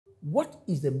What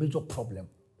is the major problem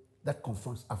that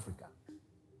confronts Africa?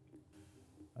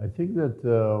 I think that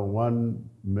one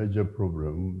major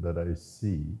problem that I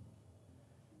see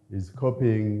is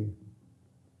copying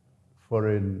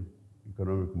foreign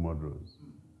economic models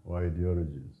or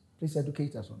ideologies. Please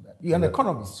educate us on that. You're an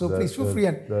economist, so please feel free.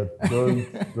 That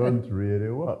don't really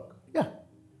work. Yeah.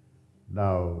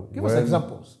 Now, give us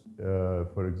examples.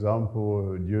 For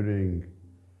example,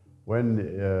 when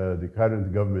the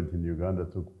current government in Uganda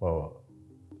took power,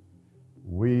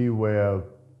 we were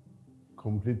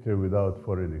completely without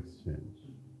foreign exchange.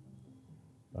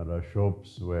 And our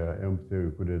shops were empty.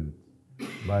 We couldn't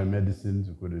buy medicines,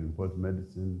 we couldn't import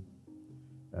medicine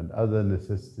and other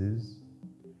necessities.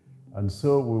 And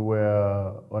so we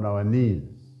were on our knees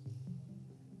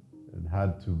and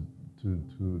had to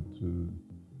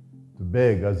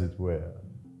beg, as it were,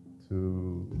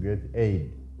 to get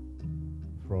aid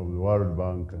from the World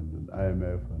Bank and the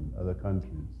IMF and other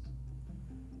countries.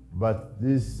 But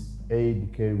this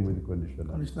aid came with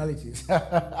conditionalities.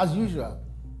 Conditionalities, as usual.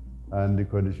 And the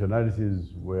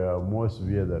conditionalities were more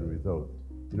severe than we thought.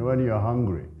 You know, when you're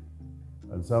hungry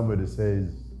and somebody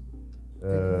says,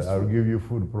 I'll give you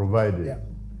food provided, yeah.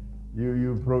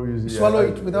 you probably swallow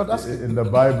it without asking. In the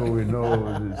Bible, we know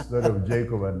the story of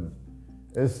Jacob and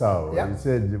Esau. Yeah. He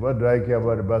said, what do I care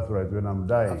about the birthright when I'm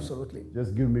dying? Absolutely.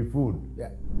 Just give me food. Yeah.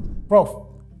 Prof,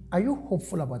 are you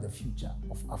hopeful about the future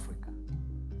of Africa?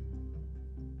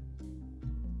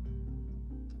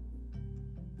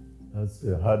 That's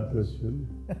a hard question.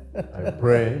 I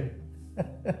pray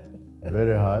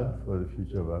very hard for the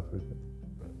future of Africa.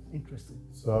 Interesting.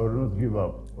 So I will not give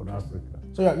up on Africa.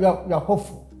 So you're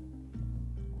hopeful?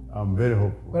 I'm very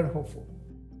hopeful. Very hopeful.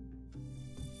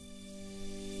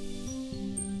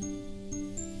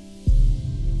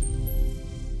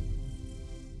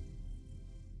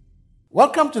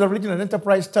 Welcome to the Religion and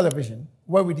Enterprise Television,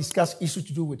 where we discuss issues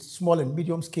to do with small and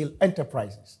medium-scale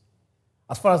enterprises,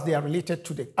 as far as they are related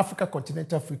to the Africa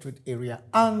Continental Free Trade Area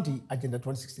and the Agenda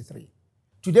 2063.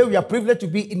 Today, we are privileged to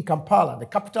be in Kampala, the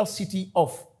capital city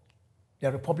of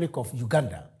the Republic of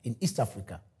Uganda in East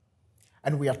Africa.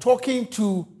 And we are talking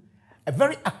to a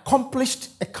very accomplished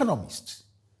economist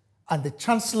and the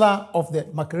Chancellor of the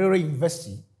Makerere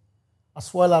University,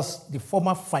 as well as the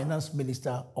former Finance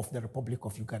Minister of the Republic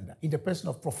of Uganda, in the person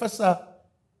of Professor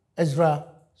Ezra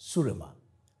Suruma,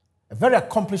 a very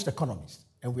accomplished economist,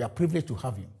 and we are privileged to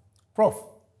have him. Prof,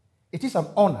 it is an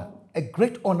honor, a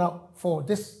great honor for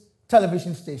this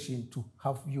television station to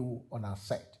have you on our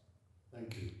site.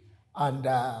 Thank you. And,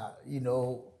 you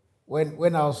know,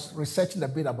 when I was researching a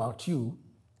bit about you,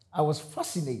 I was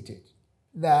fascinated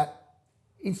that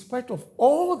in spite of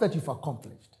all that you've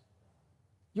accomplished,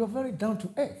 you're very down to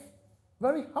earth,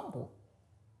 very humble.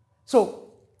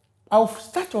 So I'll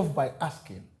start off by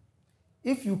asking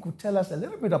if you could tell us a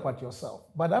little bit about yourself.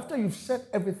 But after you've said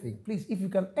everything, please, if you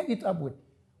can end it up with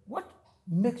what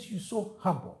makes you so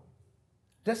humble,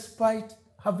 despite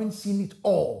having seen it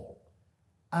all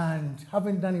and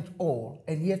having done it all,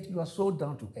 and yet you are so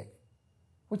down to earth,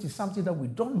 which is something that we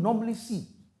don't normally see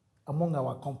among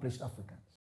our accomplished Africans.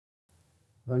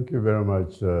 Thank you very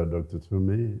much, Dr.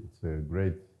 Tumi. It's a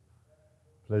great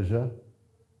pleasure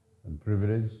and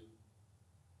privilege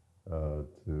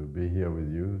to be here with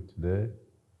you today.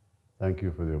 Thank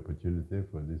you for the opportunity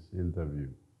for this interview.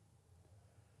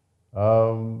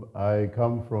 I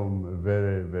come from a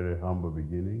very, very humble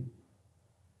beginning.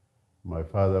 My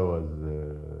father was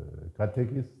a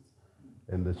catechist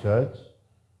in the church.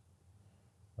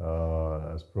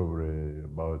 That's probably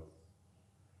about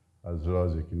as low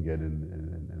as you can get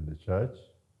in the church.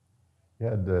 He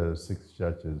had 6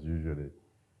 churches usually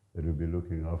that he'll be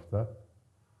looking after.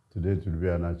 Today it will be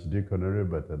an archdeaconry,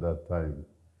 but at that time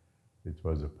it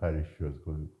was a parish. It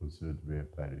was considered to be a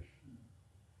parish.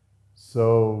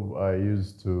 So I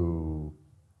used to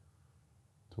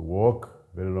walk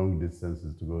very long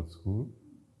distances to go to school.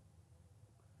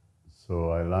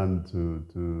 So I learned to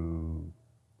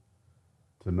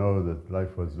know that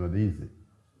life was not easy.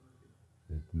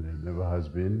 It never has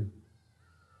been.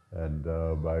 And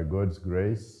by God's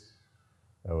grace,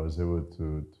 I was able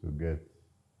to get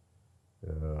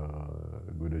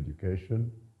a good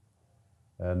education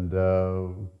and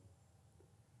to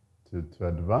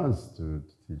advance to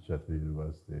teach at the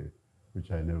university,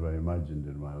 which I never imagined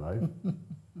in my life.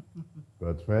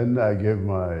 But when I gave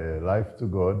my life to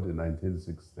God in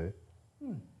 1960,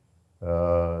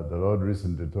 the Lord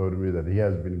recently told me that He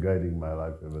has been guiding my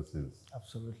life ever since.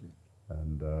 Absolutely.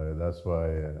 And that's why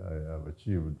I have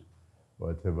achieved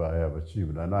whatever I have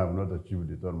achieved. And I have not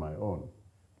achieved it on my own,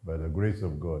 by the grace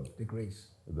of God. The grace.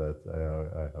 That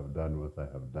I have done what I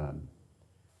have done.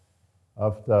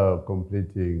 After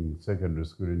completing secondary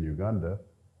school in Uganda,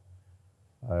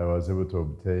 I was able to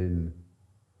obtain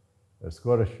a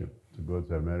scholarship to go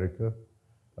to America.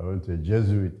 I went to a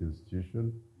Jesuit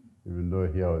institution, even though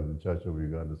here I was in charge of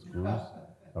Uganda schools.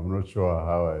 I'm not sure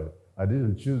how I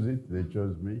didn't choose it, they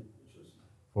chose me.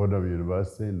 Fordham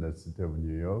University in the city of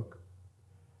New York.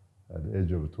 At the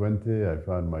age of 20, I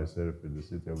found myself in the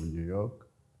city of New York.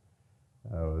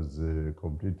 I was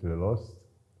completely lost,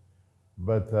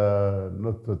 but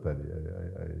not totally.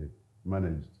 I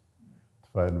managed to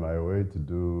find my way to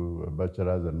do a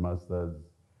bachelor's and master's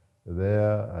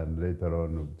there, and later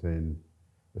on obtain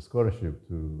a scholarship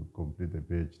to complete a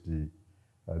PhD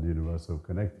at the University of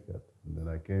Connecticut. And then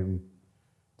I came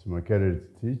to Makerere to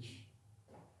teach.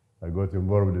 I got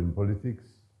involved in politics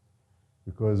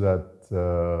because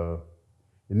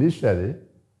initially,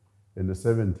 in the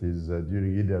 70s,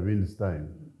 during Idi Amin's time,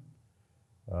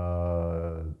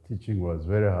 teaching was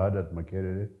very hard at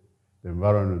Makerere. The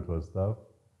environment was tough.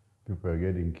 People were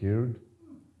getting killed,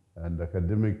 and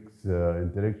academics,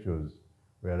 intellectuals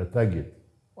were a target.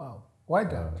 Wow. Why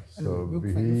that? So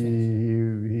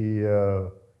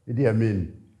Idi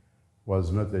Amin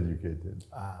was not educated,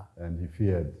 and he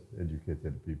feared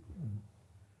educated people.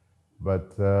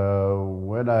 But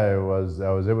when I was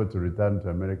able to return to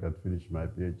America to finish my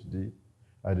PhD,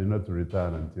 I did not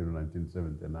return until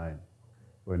 1979,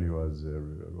 when he was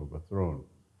overthrown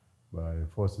by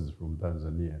forces from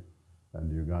Tanzania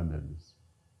and Ugandans.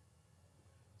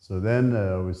 So then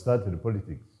we started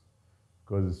politics,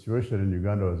 because the situation in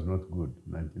Uganda was not good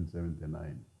in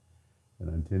 1979. In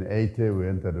 1980, we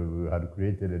had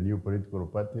created a new political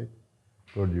party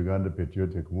called Uganda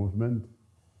Patriotic Movement.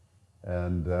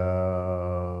 And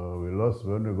we lost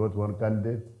when we got one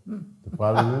candidate to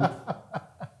parliament.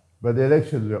 But the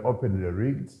elections were openly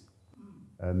rigged.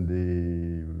 And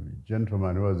the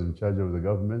gentleman who was in charge of the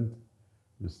government,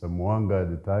 Mr. Mwanga at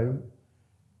the time,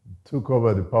 took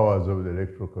over the powers of the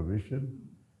Electoral Commission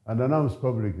and announced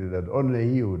publicly that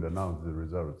only he would announce the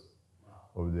results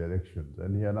of the elections.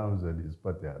 And he announced that his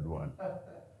party had won.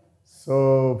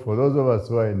 So for those of us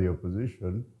who are in the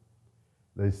opposition,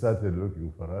 they started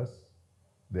looking for us.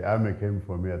 The army came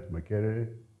for me at Makerere,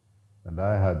 and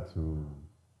I had to,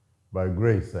 by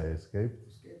grace, I escaped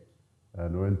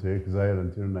and went to exile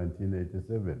until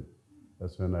 1987.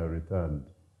 That's when I returned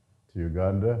to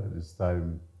Uganda, this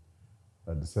time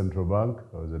at the Central Bank.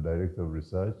 I was a director of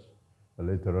research. I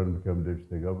later on became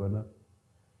deputy governor.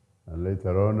 And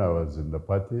later on, I was in the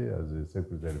party as a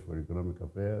secretary for economic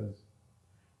affairs.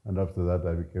 And after that,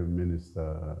 I became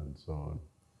minister and so on.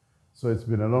 So it's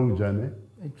been a long journey.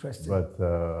 Interesting. But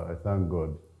I thank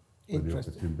God for the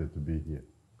opportunity to be here.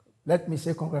 Let me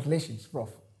say congratulations, Prof.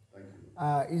 Thank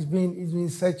you. It's been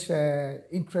such an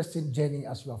interesting journey,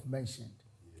 as you have mentioned.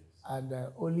 Yes. And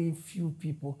only few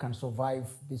people can survive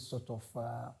this sort of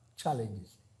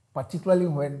challenges, particularly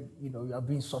when you are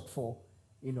being sought for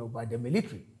by the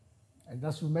military. And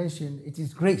as you mentioned, it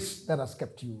is grace that has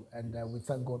kept you, and we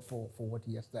thank God for what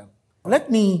He has done. Let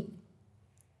me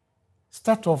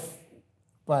start off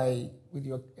with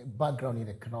your background in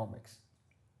economics.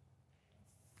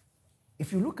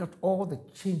 If you look at all the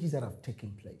changes that have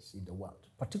taken place in the world,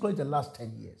 particularly the last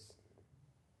 10 years,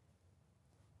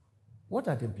 what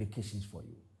are the implications for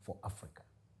you, for Africa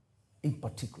in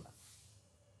particular?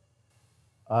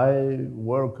 I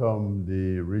welcome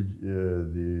the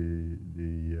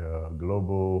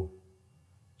global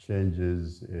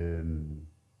changes in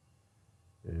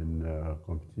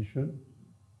competition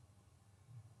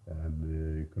and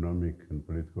the economic and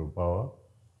political power.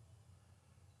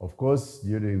 Of course,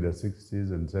 during the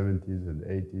 60s and 70s and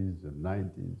 80s and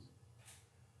 90s,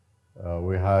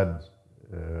 we had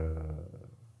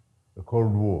a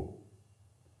Cold War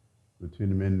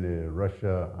between mainly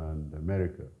Russia and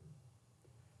America.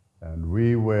 And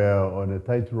we were on a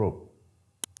tightrope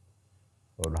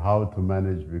on how to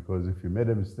manage, because if you made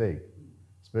a mistake,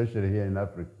 especially here in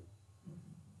Africa,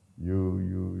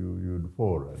 you'd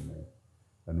fall.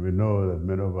 And we know that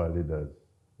many of our leaders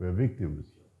were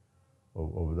victims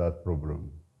of that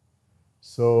problem.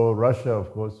 So Russia,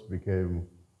 of course, became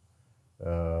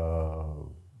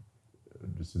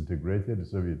disintegrated, the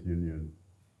Soviet Union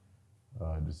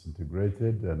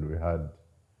disintegrated, and we had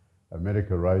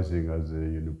America rising as a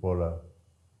unipolar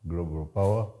global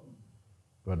power.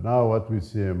 But now what we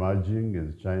see emerging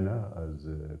is China as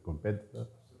a competitor.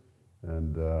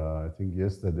 And I think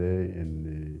yesterday in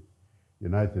the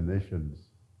United Nations,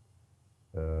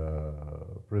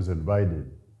 President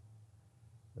Biden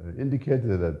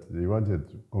indicated that they wanted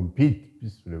to compete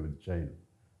peacefully with China.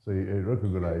 So he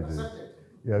recognized it.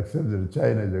 He accepted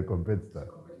China as a competitor.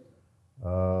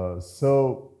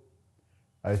 So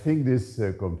I think this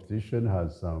competition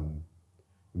has some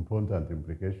important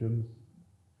implications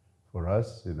for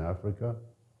us in Africa,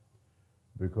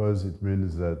 because it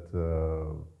means that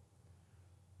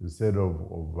instead of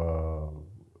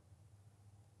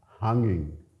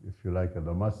hanging, if you like, at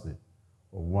the mercy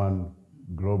of one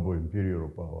global imperial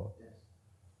power, yes,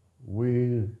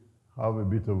 we have a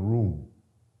bit of room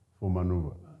for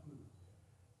maneuver,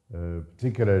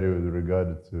 particularly with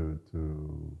regard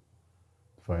to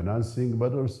financing,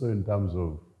 but also in terms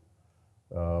of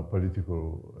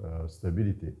political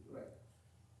stability. Right.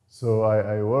 So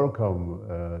I welcome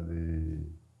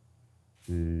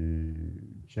the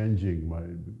changing,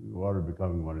 world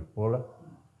becoming multipolar,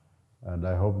 and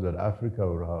I hope that Africa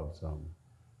will have some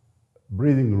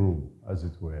breathing room, as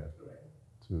it were,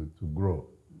 to grow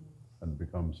and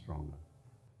become stronger.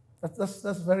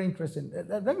 That's very interesting.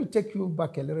 Let me take you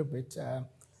back a little bit,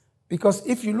 because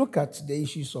if you look at the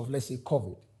issues of, let's say,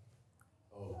 COVID,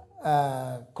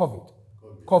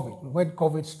 when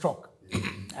COVID struck,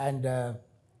 and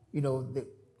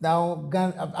now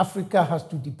Africa has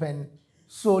to depend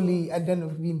solely, and then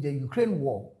in the Ukraine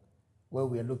war, where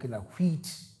we are looking at wheat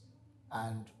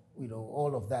and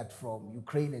all of that from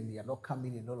Ukraine, and they are not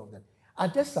coming and all of that. Are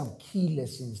there some key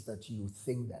lessons that you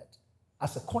think that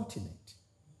as a continent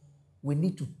we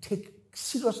need to take a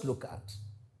serious look at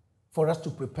for us to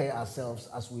prepare ourselves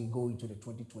as we go into the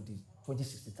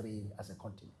 2063 as a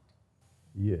continent?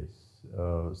 Yes,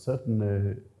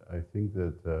 certainly I think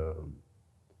that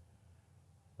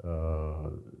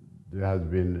there has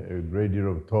been a great deal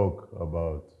of talk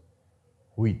about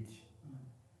wheat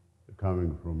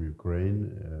coming from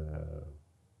Ukraine.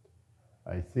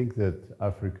 I think that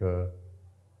Africa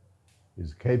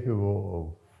is capable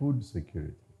of food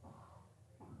security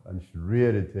and should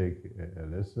really take a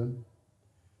lesson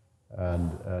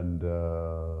and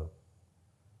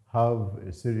have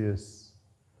a serious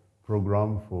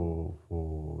program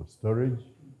for storage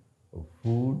of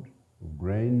food, of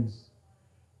grains,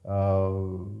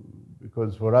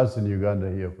 because for us in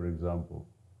Uganda here, for example,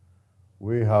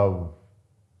 we have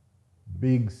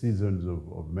big seasons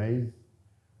of maize,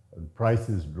 and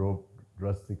prices drop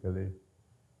drastically,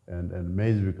 and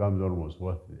maize becomes almost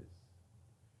worthless.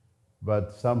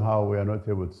 But somehow we are not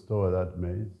able to store that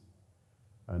maize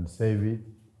and save it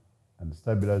and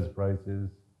stabilize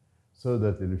prices so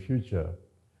that in the future,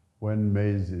 when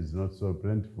maize is not so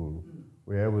plentiful,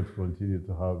 we are able to continue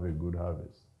to have a good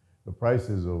harvest. The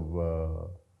prices of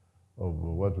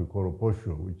what we call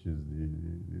posho, which is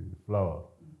the flour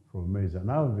from maize, are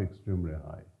now extremely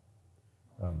high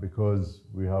because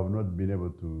we have not been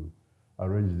able to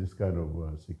arrange this kind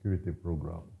of security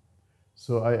program.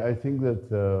 So I think that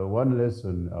one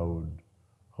lesson I would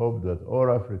hope that all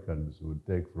Africans would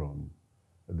take from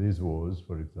these wars,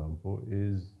 for example,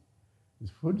 is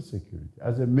food security.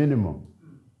 As a minimum,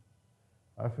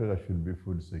 Africa should be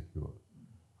food secure.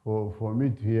 For me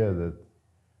to hear that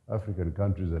African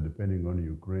countries are depending on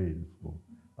Ukraine,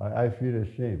 I feel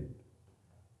ashamed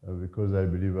because I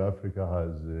believe Africa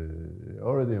has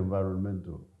already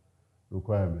environmental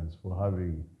requirements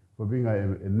for being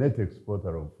a net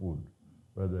exporter of food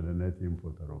rather than a net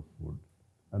importer of food,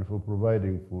 and for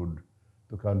providing food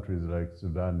to countries like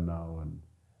Sudan now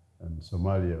and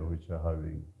Somalia, which are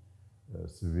having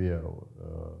severe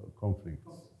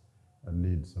conflicts and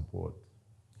need support.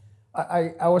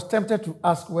 I was tempted to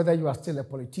ask whether you are still a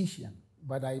politician,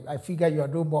 but I figure you are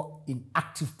no more in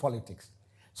active politics.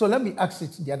 So let me ask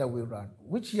it the other way around.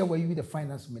 Which year were you the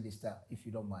finance minister, if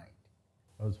you don't mind?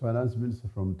 I was finance minister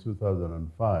from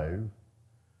 2005 to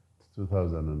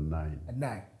 2009.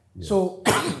 Yes. So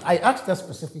I asked that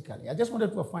specifically. I just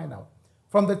wanted to find out,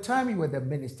 from the time you were the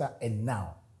minister and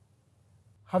now,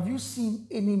 have you seen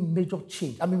any major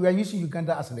change? I mean, we are using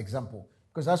Uganda as an example,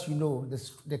 because as you know,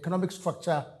 the economic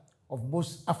structure of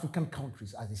most African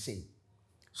countries are the same.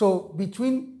 So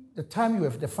between the time you were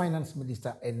the finance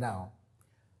minister and now,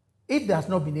 if there has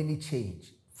not been any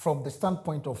change from the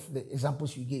standpoint of the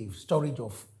examples you gave, storage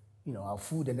of our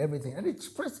food and everything, and it's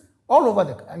spread all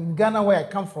over in Ghana, where I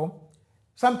come from,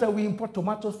 sometimes we import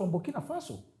tomatoes from Burkina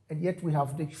Faso, and yet we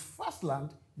have the first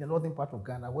land in the northern part of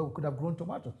Ghana where we could have grown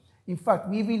tomatoes. In fact,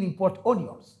 we even import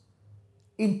onions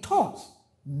in tons,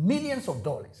 millions of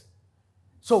dollars.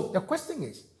 So the question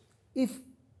is, if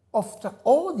after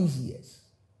all these years,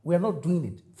 we are not doing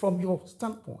it, from your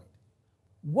standpoint,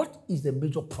 what is the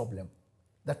major problem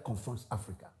that confronts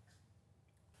Africa?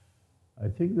 I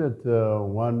think that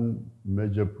one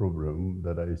major problem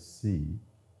that I see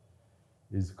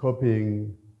is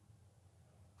copying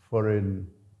foreign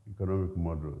economic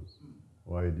models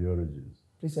or ideologies.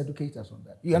 Please educate us on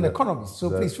that. You're an economist,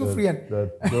 so please feel free.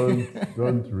 That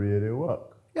don't really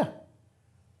work.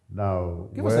 Now,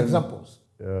 give us examples.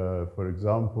 For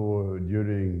example,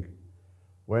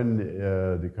 when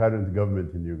the current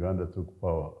government in Uganda took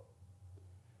power,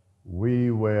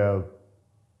 we were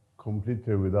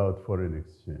completely without foreign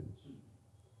exchange.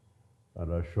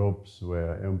 And our shops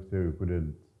were empty. We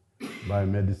couldn't buy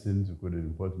medicines, we couldn't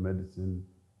import medicine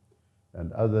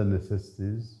and other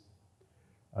necessities.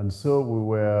 And so we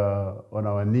were on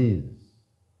our knees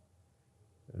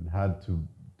and had to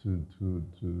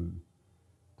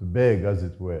beg, as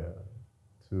it were,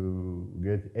 to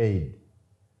get aid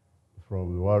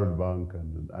from the World Bank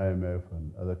and the IMF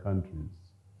and other countries.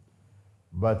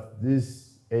 But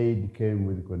this aid came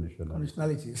with conditionalities.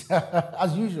 Conditionalities,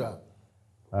 as usual.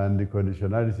 And the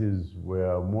conditionalities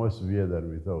were more severe than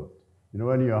we thought. You know,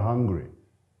 when you're hungry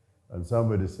and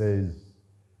somebody says,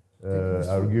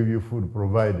 I'll give you food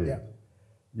provided, yeah.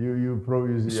 you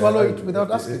probably swallow it without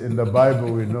asking. In the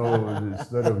Bible, we know the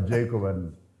story of Jacob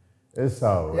and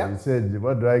Esau. Yeah. He said,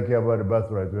 what do I care about the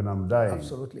birthright when I'm dying?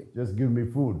 Absolutely. Just give me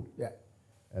food. Yeah.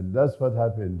 And that's what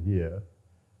happened here,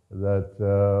 that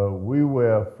we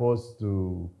were forced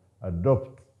to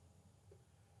adopt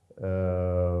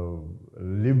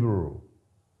liberal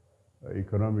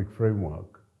economic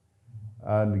framework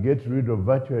and get rid of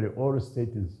virtually all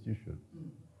state institutions,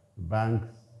 banks,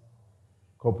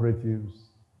 cooperatives,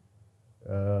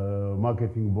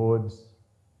 marketing boards,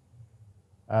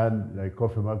 and like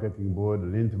coffee marketing board,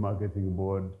 lint marketing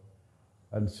board.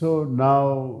 And so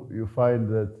now you find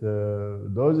that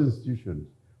those institutions,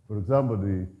 for example,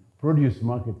 the produce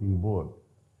marketing board,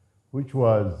 which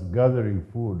was gathering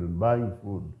food and buying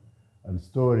food and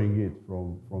storing it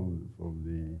from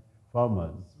the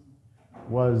farmers,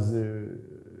 was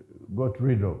got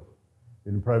rid of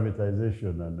in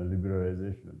privatization and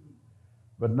liberalization.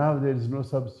 But now there is no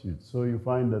substitute. So you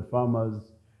find that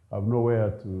farmers have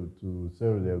nowhere to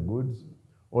sell their goods,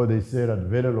 or they sell at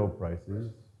very low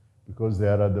prices because they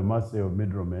are at the mercy of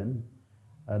middlemen,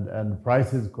 and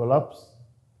prices collapse,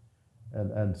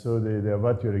 and so they are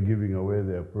virtually giving away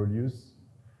their produce.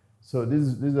 So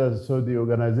the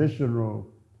organizational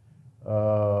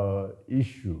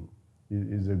issue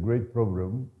is a great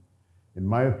problem, in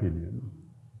my opinion.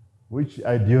 Which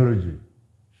ideology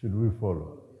should we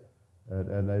follow?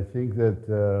 And I think that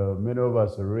many of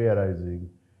us are realizing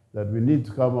that we need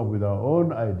to come up with our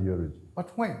own ideology.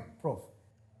 But when, Prof?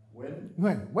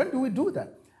 When do we do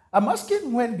that? I'm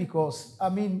asking when because, I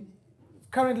mean,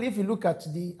 currently if you look at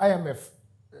the IMF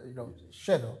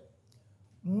schedule,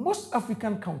 most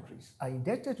African countries are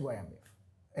indebted to IMF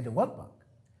and the World Bank.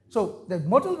 So the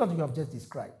model that you have just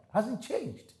described hasn't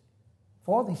changed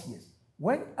for all these years.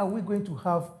 When are we going to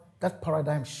have that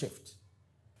paradigm shift?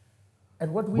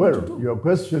 And what do we need to do? Well, your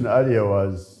question earlier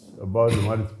was about the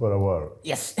multipolar world.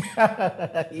 Yes.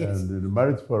 Yes. And in the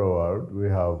multipolar world, we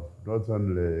have not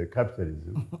only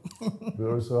capitalism, we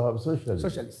also have socialism.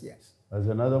 Socialism, yes. As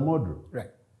another model.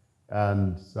 Right.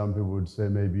 And some people would say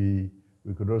maybe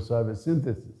we could also have a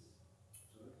synthesis,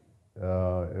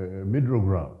 a middle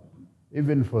ground.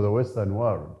 Even for the Western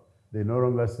world, they no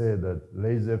longer say that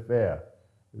laissez-faire,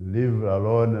 live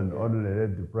alone and only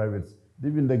let the privates.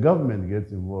 Even the government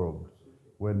gets involved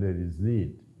when there is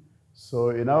need. So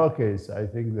in our case, I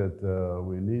think that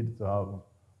we need to have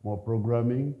more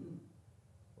programming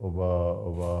of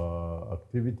our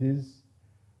activities.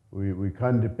 We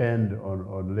can't depend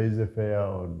on laissez-faire,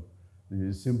 on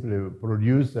you simply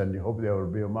produce and you hope there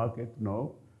will be a market.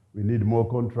 No, we need more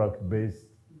contract-based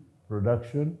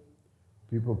production.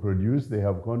 People produce, they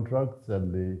have contracts,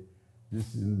 and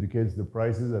this indicates the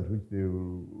prices at which they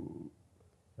will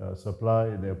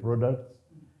supply their products.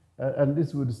 And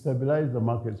this would stabilize the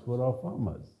markets for our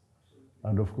farmers.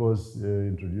 And of course,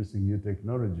 introducing new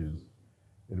technologies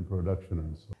in production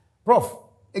and so on. Prof,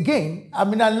 again, I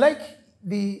mean, I like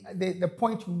the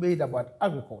point you made about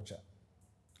agriculture.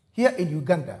 Here in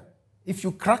Uganda, if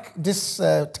you crack these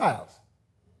tiles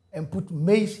and put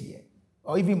maize here,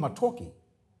 or even matoke,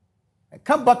 and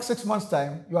come back 6 months'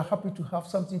 time, you are happy to have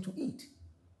something to eat.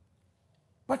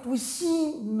 But we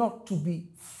seem not to be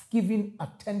giving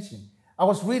attention. I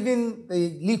was reading the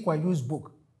Lee Kuan Yew's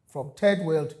book, From Third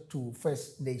World to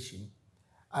First Nation,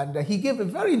 and he gave a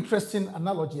very interesting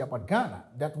analogy about Ghana,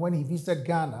 that when he visited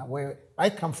Ghana, where I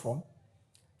come from,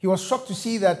 he was shocked to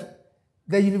see that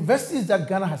the universities that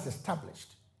Ghana has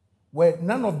established, where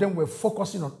none of them were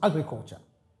focusing on agriculture,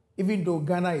 even though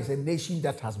Ghana is a nation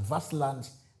that has vast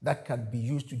lands that can be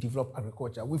used to develop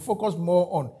agriculture. We focus more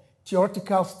on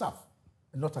theoretical stuff,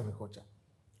 not agriculture.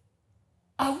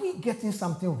 Are we getting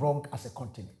something wrong as a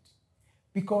continent?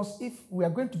 Because if we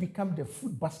are going to become the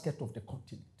food basket of the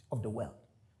continent, of the world,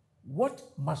 what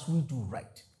must we do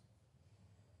right?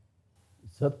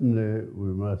 Certainly,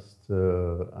 we must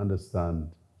understand,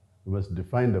 we must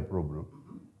define the problem.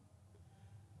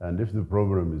 And if the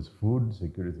problem is food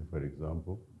security, for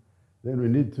example, then we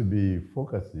need to be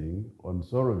focusing on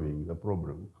solving the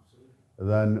problem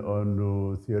than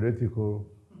on theoretical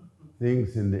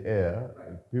things in the air.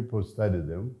 People study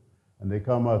them, and they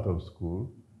come out of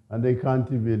school, and they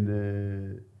can't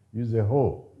even use a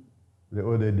hoe,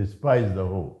 or they despise the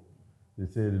hoe. They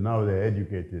say now they're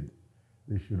educated,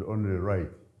 they should only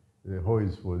write. The hoe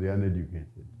is for the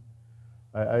uneducated.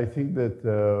 I think that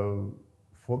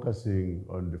focusing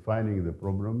on defining the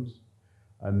problems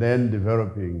and then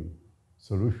developing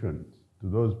solutions to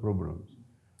those problems,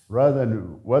 rather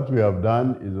than what we have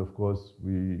done is, of course,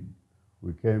 we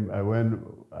became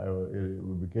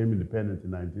independent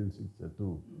in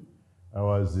 1962. I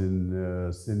was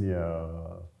in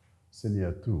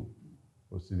senior 2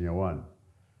 or senior 1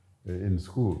 in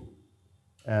school,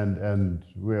 and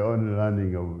we're only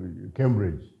learning of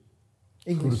Cambridge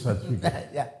English school certificate.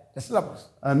 Yeah, the syllabus.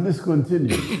 And this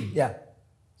continues. Yeah.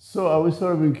 So are we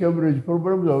solving Cambridge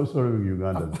problems or are we solving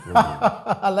Uganda's problems?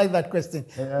 I like that question.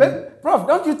 But, Prof,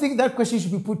 don't you think that question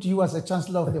should be put to you as a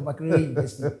chancellor of the Makerere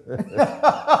University?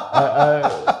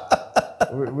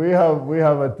 We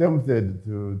have attempted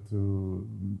to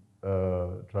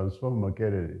transform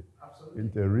Makerere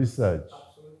into a research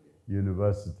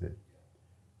university.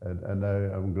 And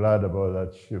I'm glad about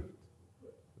that shift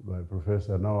by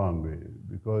Professor Nawangwe,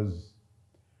 because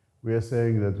we are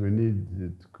saying that we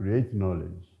need to create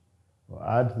knowledge or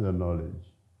add to the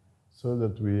knowledge so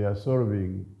that we are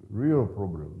solving real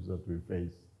problems that we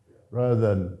face rather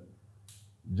than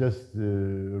just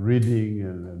reading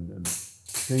and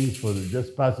things for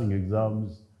just passing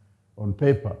exams on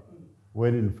paper,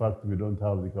 when in fact we don't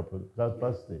have the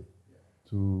capacity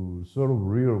to solve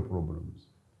real problems.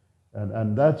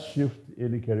 And that shift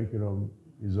in the curriculum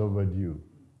is overdue.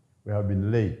 We have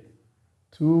been late.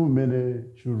 Too many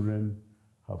children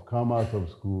have come out of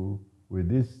school with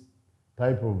this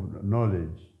type of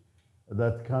knowledge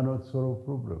that cannot solve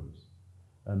problems.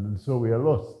 And so we are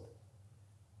lost.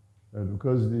 And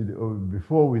because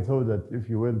before we thought that if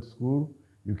you went to school,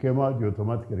 you came out, you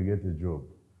automatically get a job.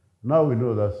 Now we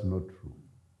know that's not true.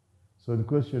 So the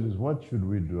question is, what should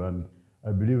we do? And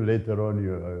I believe later on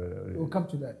we'll come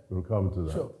to that. We'll come to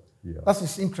that. Sure. Yeah.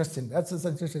 That's interesting. That's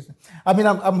interesting. I mean,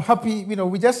 I'm happy.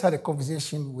 We just had a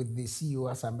conversation with the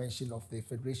CEO, as I mentioned, of the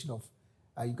Federation of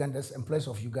Uganda's Employees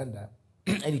of Uganda,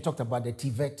 and he talked about the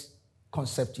TVET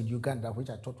concept in Uganda, which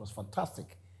I thought was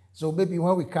fantastic. So maybe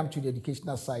when we come to the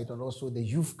educational side and also the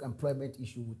youth employment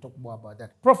issue, we'll talk more about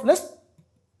that. Prof, let's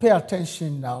pay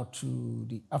attention now to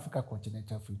the Africa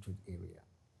Continental Free Trade Area.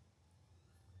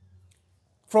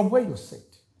 From where you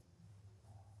sit,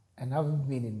 and having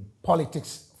been in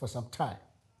politics for some time,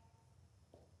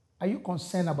 are you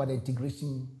concerned about the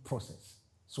integration process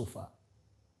so far?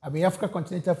 I mean, Africa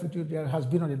Continental Free Trade Area has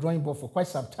been on the drawing board for quite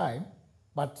some time,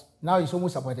 but now it's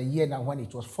almost about a year now when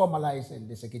it was formalized and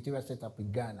the secretariat set up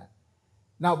in Ghana.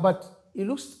 Now, but it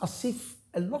looks as if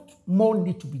a lot more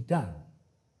needs to be done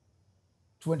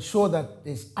to ensure that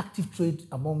there's active trade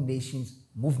among nations,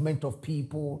 movement of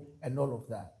people, and all of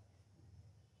that.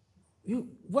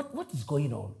 What is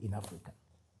going on in Africa?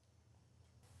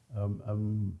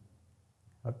 I'm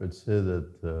happy to say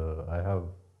that I have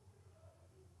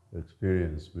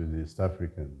experience with the East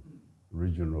African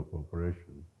Regional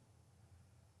Cooperation.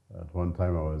 At one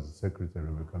time, I was secretary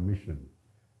of a commission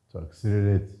to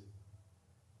accelerate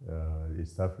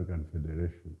East African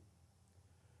Federation.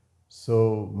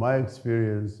 So my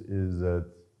experience is that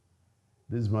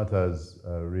these matters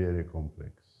are really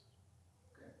complex.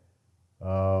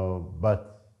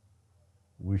 But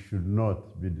we should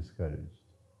not be discouraged,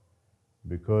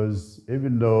 because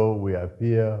even though we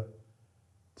appear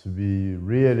to be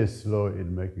really slow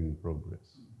in making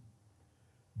progress,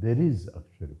 there is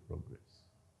actually progress.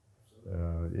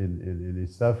 In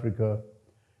East Africa,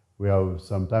 we have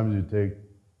sometimes you take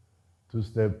 2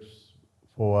 steps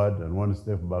forward and 1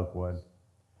 step backward.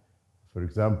 For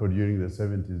example, during the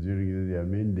 70s, during Idi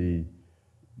Amin, the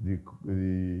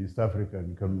East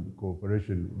African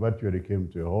cooperation virtually came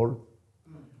to a halt,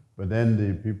 but then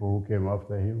the people who came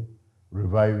after him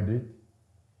revived it,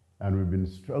 and we've been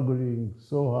struggling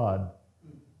so hard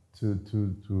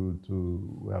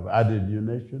we have added new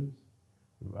nations.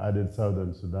 We've added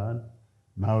Southern Sudan.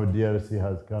 Now DRC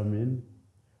has come in.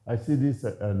 I see this,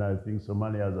 and I think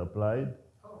Somalia has applied.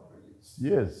 Oh,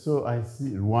 really? Yes, so I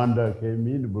see Rwanda came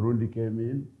in, Burundi came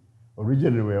in.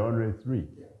 Originally, we were only 3.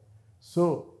 Yeah.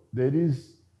 So there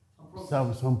is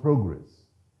some progress.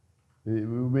 We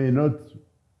may not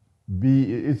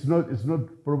be, it's not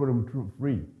problem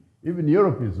free. Even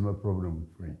Europe is not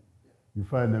problem-free. You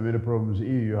find many problems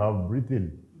here. You have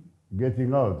Britain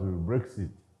getting out, Brexit.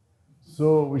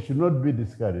 So we should not be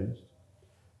discouraged.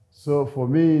 So for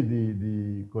me,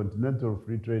 the continental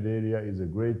free trade area is a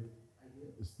great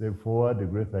step forward, a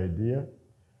great idea.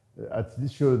 At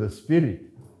least show the spirit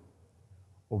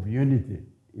of unity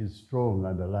is strong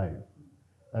and alive.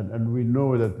 And we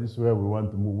know that this is where we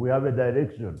want to move. We have a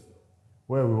direction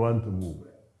where we want to move.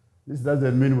 This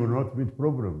doesn't mean we will not meet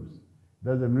problems.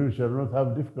 Doesn't mean we shall not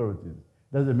have difficulties.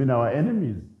 Doesn't mean our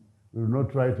enemies will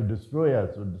not try to destroy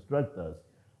us or distract us.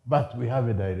 But we have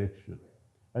a direction.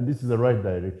 And this is the right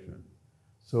direction.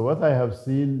 So what I have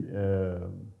seen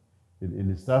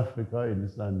in East Africa, in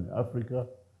Eastern Africa,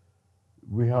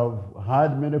 we have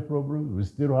had many problems, we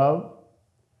still have,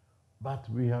 but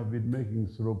we have been making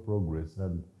slow progress.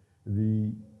 And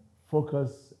the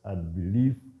focus and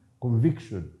belief,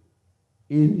 conviction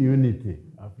in unity,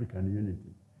 African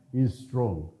unity, is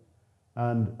strong.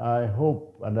 And I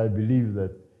hope and I believe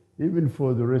that even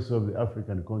for the rest of the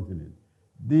African continent,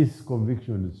 this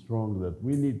conviction is strong that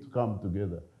we need to come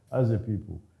together as a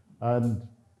people. And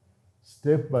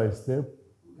step by step,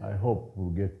 I hope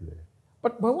we'll get there.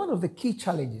 But one of the key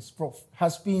challenges, Prof,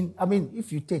 has been, I mean,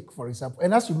 if you take, for example,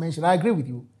 and as you mentioned, I agree with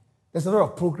you, there's a lot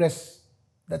of progress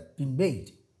that's been made.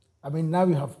 I mean, now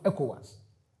you have ECOWAS.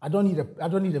 I don't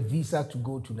need a visa to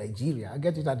go to Nigeria. I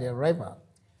get it at the arrival.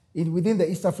 Within the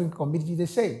East African community, the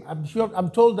same.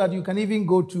 I'm told that you can even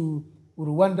go to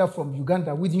Rwanda from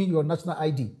Uganda within your national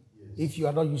ID, yes, if you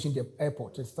are not using the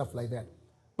airport and stuff like that.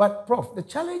 But Prof, the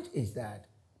challenge is that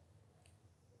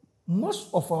most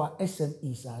of our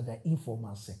SMEs are the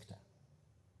informal sector.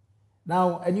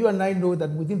 Now, and you and I know that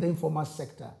within the informal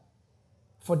sector,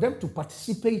 for them to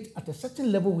participate at a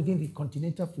certain level within the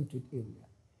continental free trade area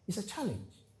is a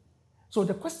challenge. So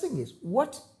the question is,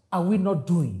 what are we not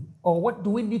doing, or what do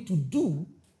we need to do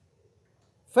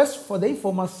first for the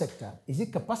informal sector? Is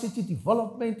it capacity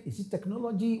development? Is it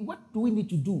technology? What do we need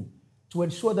to do to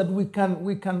ensure that we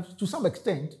can, to some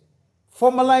extent,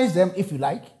 formalize them, if you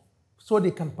like, so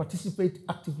they can participate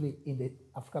actively in the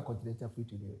Africa Continental Free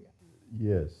Trade Area?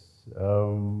 Yes.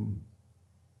 I'm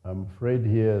afraid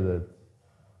here that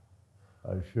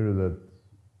I feel that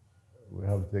we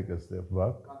have to take a step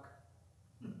back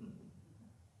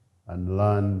and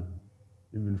learn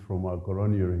even from our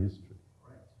colonial history.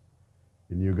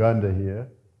 In Uganda here,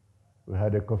 we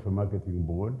had a coffee marketing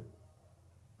board,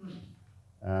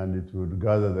 and it would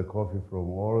gather the coffee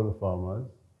from all the farmers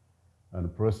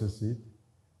and process it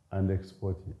and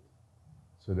export it.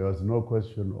 So there was no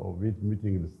question of it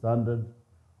meeting the standard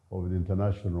of the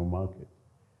international market.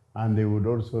 And they would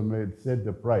also set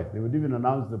the price. They would even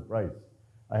announce the price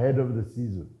ahead of the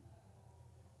season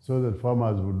so that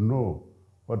farmers would know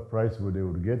what price they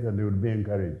would get and they would be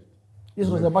encouraged. This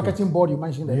was the marketing board you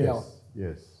mentioned earlier.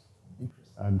 Yes, yes.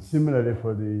 And similarly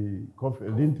for the coffee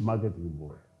lint marketing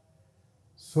board.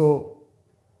 So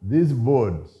these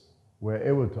boards were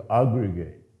able to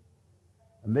aggregate,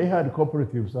 and they had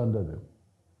cooperatives under them.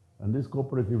 And these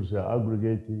cooperatives were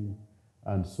aggregating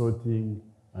and sorting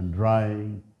and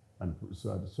drying, and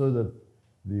so that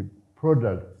the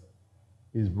product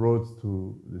is brought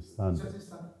to the standard.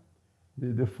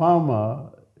 The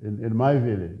farmer in my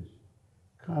village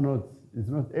is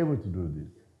not able to do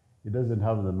this. He doesn't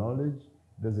have the knowledge,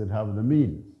 doesn't have the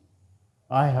means.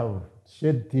 I have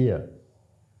shed tears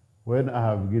when I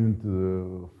have been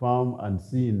to the farm and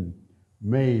seen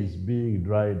maize being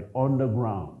dried on the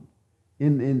ground,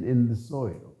 in the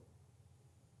soil.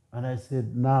 And I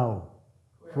said, now,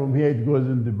 from here it goes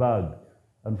in the bag,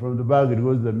 and from the bag it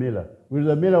goes to the miller. Will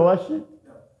the miller wash it?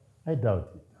 I doubt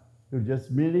it. He'll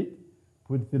just mill it,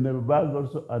 put it in a bag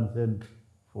also, and send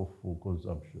for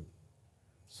consumption.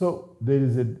 So there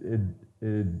is a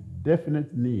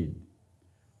definite need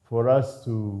for us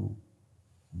to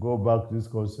go back to this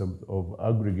concept of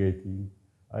aggregating,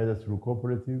 either through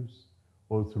cooperatives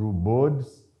or through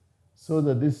boards, so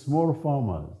that these small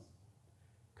farmers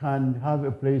can have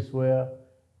a place where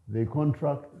they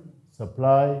contract,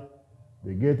 supply,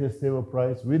 they get a stable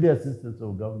price with the assistance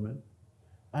of government,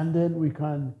 and then we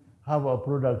can have our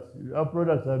products. Our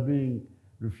products are being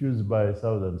refused by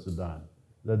Southern Sudan,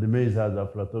 that the maize has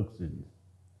aflatoxins,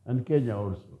 and Kenya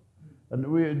also.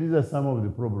 And these are some of the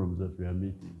problems that we are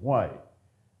meeting. Why?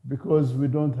 Because we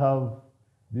don't have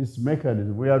this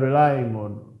mechanism. We are relying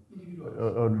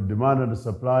on demand and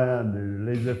supply and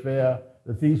the laissez-faire.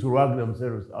 The things will work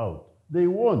themselves out. They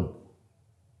won't.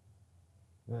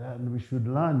 And we should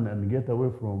learn and get away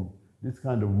from this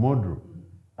kind of model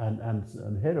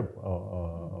and help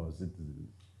our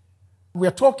citizens. We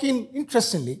are talking,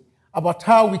 interestingly, about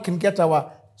how we can get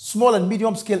our small and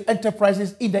medium-scale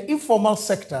enterprises in the informal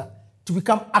sector to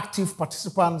become active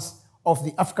participants of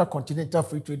the Africa Continental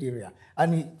Free Trade Area.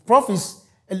 And Prof is,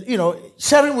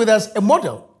 sharing with us a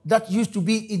model that used to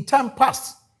be in time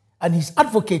past, and he's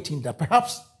advocating that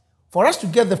perhaps for us to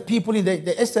get the people in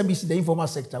the SMEs in the informal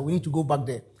sector, we need to go back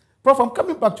there. Prof, I'm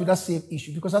coming back to that same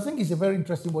issue because I think it's a very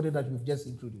interesting model that we've just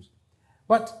introduced.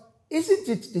 But isn't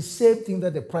it the same thing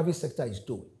that the private sector is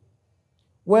doing,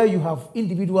 where you have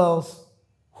individuals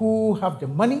who have the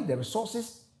money, the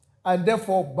resources, and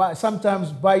therefore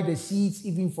sometimes buy the seeds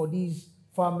even for these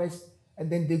farmers,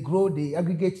 and then they grow, they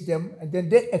aggregate them, and then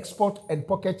they export and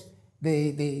pocket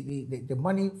the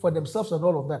money for themselves and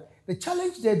all of that. The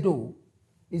challenge there, though,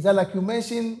 is that, like you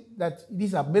mentioned, that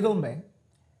these are middlemen.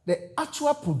 The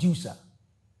actual producer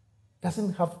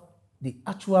doesn't have the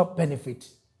actual benefit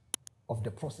of the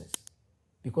process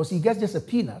because he gets just a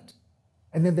peanut,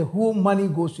 and then the whole money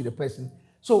goes to the person.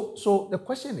 So the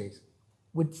question is,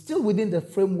 still within the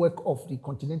framework of the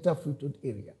Continental Free Trade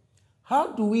Area,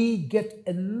 how do we get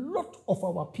a lot of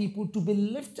our people to be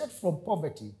lifted from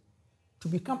poverty to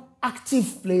become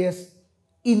active players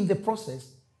in the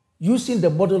process using the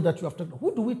model that you have talked about?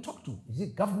 Who do we talk to? Is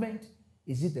it government?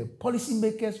 Is it the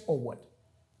policymakers or what?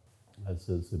 That's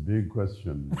a big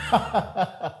question,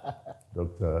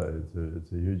 Doctor.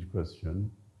 It's a huge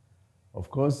question. Of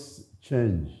course,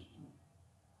 change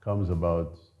comes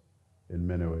about in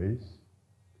many ways.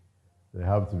 There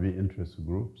have to be interest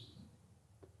groups,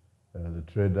 the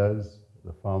traders,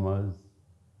 the farmers,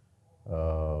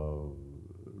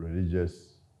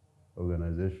 religious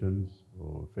organizations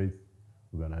or faith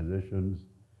organizations,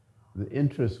 the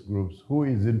interest groups, who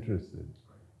is interested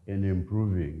in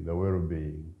improving the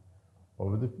well-being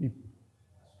of the people.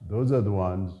 Those are the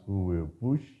ones who will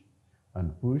push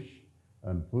and push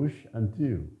and push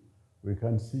until we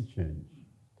can see change.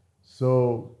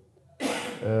 So,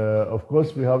 of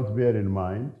course, we have to bear in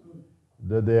mind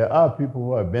that there are people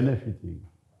who are benefiting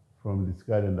from this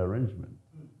current arrangement.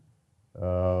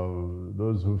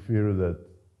 Those who feel that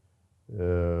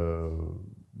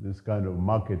this kind of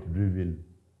market-driven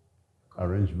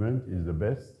arrangement is the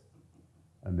best,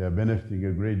 and they are benefiting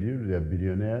a great deal. They are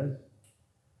billionaires,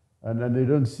 and they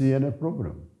don't see any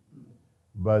problem.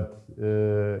 But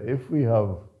if we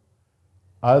have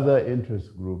other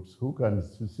interest groups who can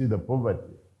see the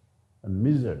poverty and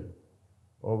misery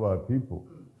of our people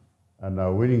and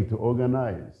are willing to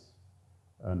organize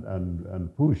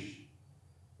and push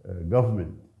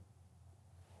government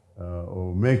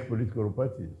or make political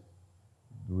parties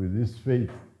with this faith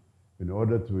in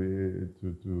order to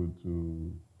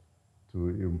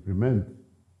implement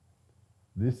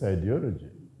this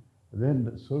ideology,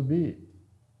 then so be it.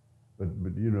 But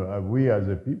we as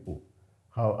a people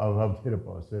have to help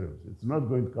ourselves. It's not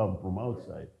going to come from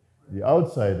outside. The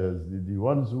outsiders, the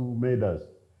ones who made us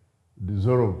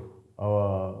dissolve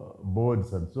our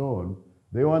boards and so on,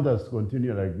 they want us to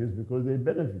continue like this because they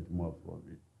benefit more from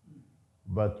it.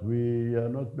 But we are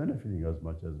not benefiting as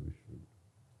much as we should.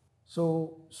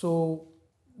 So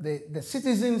the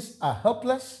citizens are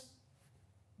helpless.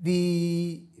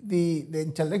 The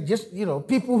intellect, just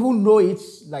people who know it,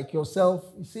 like yourself,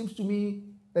 it seems to me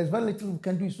there's very little we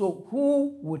can do. So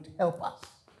who would help us?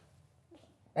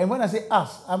 And when I say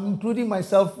us, I'm including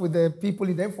myself with the people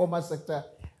in the informal sector,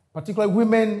 particularly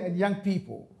women and young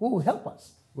people. Who will help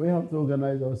us? We have to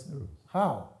organize ourselves.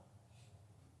 How?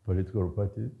 Political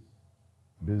parties,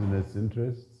 business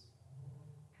interests,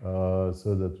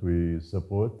 so that we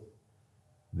support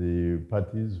the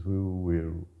parties who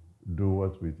will do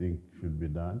what we think should be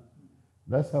done.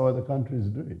 That's how other countries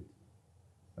do it.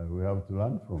 And we have to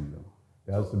learn from them.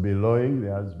 There has to be lobbying,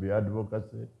 there has to be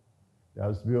advocacy, there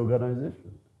has to be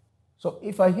organization. So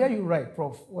if I hear you right,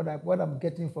 Prof, what I'm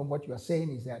getting from what you are saying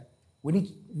is that we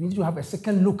need to have a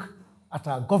second look at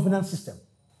our governance system.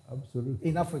 Absolutely.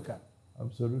 In Africa.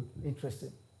 Absolutely.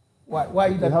 Interesting. Why are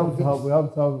you that convinced? We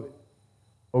have to have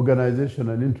organization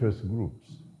and interest groups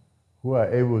who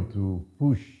are able to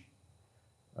push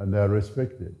and they are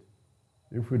respected.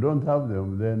 If we don't have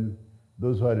them, then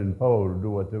those who are in power will do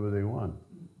whatever they want.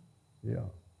 Yeah.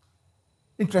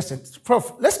 Interesting.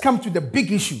 Prof, let's come to the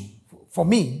big issue for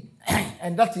me,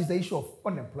 and that is the issue of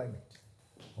unemployment.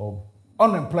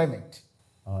 Unemployment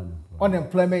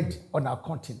on our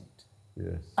continent.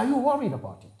 Yes. Are you worried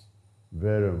about it?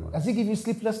 Very much. Does it give you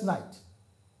sleepless nights?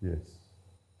 Yes.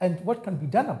 And what can be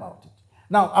done about it?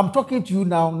 Now, I'm talking to you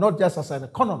now not just as an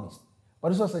economist,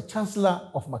 but also as a chancellor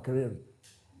of Makerere.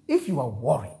 If you are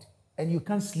worried and you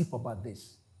can't sleep about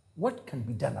this, what can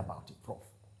be done about it, Prof?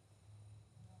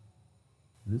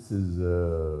 This is,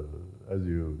 as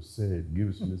you say, it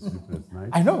gives me sleepless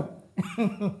nights. I know.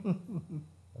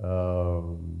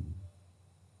 um,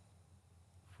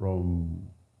 from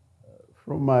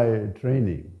my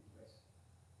training.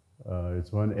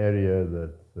 It's one area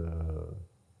that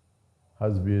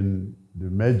has been the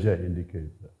major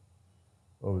indicator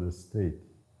of the state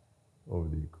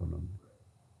of the economy.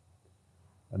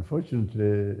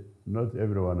 Unfortunately, not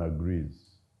everyone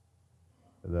agrees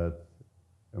that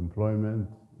employment,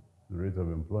 the rate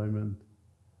of employment,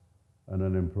 and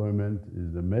unemployment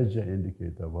is the major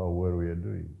indicator of how well we are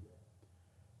doing.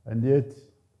 And yet,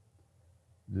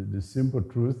 the simple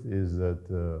truth is that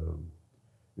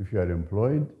if you are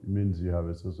employed, it means you have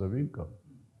a source of income.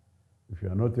 If you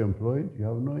are not employed, you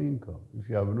have no income. If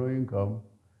you have no income,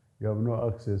 you have no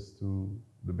access to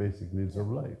the basic needs of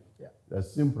life. Yeah.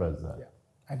 As simple as that. Yeah.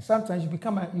 And sometimes you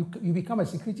become a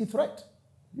security threat.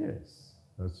 Yes,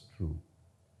 that's true.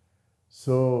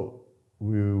 So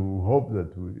we hope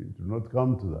that it will not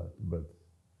come to that, but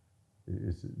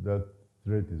that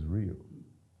threat is real.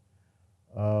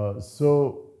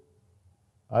 So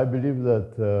I believe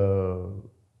that,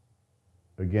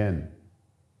 again,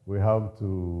 we have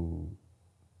to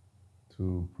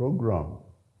program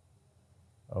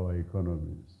our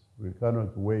economies. We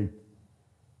cannot wait.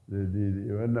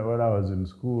 When I was in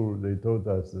school, they taught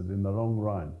us that in the long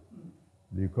run,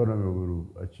 the economy will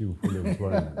achieve full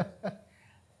employment.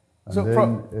 And so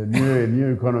then a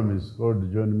new economist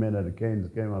called John Maynard Keynes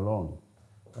came along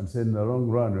and said, in the long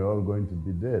run, we're all going to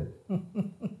be dead.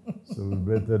 So we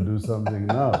better do something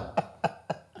now.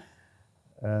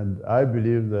 And I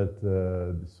believe that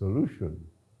the solution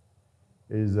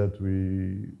is that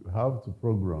we have to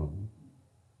program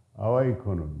our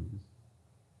economies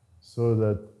so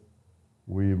that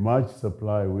we match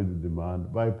supply with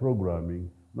demand by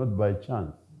programming, not by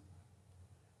chance.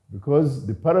 Because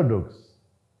the paradox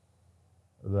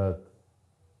that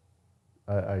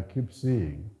I keep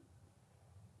seeing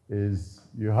is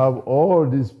you have all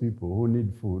these people who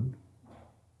need food,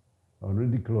 who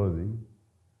need clothing,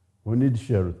 who need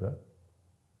shelter,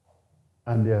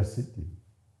 and they are sitting,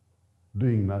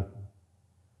 doing nothing.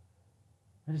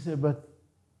 And you say, but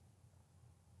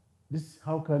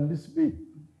how can this be?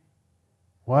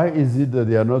 Why is it that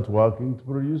they are not working to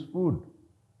produce food?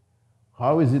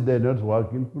 How is it they're not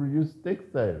working to produce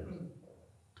textiles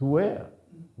to wear?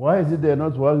 Why is it they're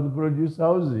not working to produce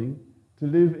housing to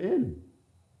live in?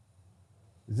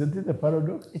 Isn't it a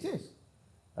paradox? it is.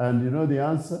 And you know the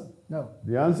answer? No.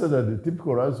 The answer that the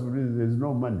typical answer is there's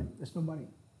no money. There's no money.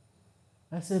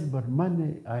 I said, but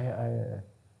money, I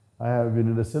have been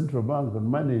in the central bank and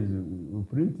money is we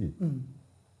print it. Mm.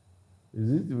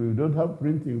 Is it? We don't have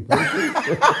printing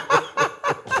presses.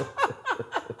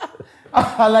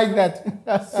 I like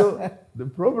that. So the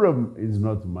problem is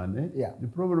not money. Yeah. The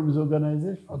problem is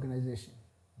organization. Organization.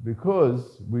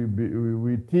 Because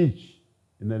we teach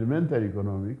in elementary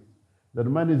economics that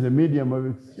money is a medium of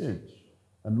exchange.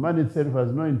 And money itself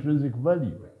has no intrinsic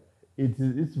value.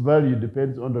 Its value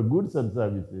depends on the goods and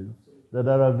services that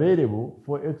are available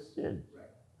for exchange.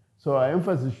 So our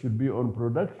emphasis should be on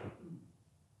production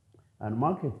and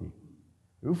marketing.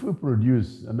 If we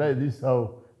produce, and this is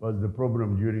how was the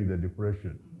problem during the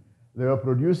Depression. They were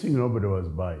producing, nobody was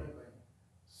buying.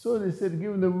 So they said,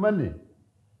 give them money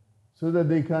so that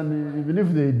they can, even if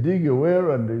they dig a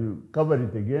well and they cover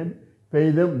it again, pay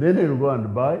them, then they'll go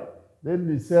and buy, then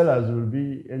the sellers will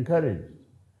be encouraged.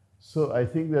 So I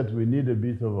think that we need a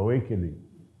bit of awakening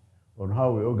on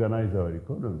how we organize our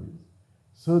economies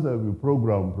so that we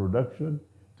program production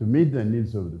to meet the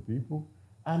needs of the people,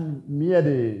 and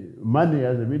merely money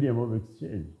as a medium of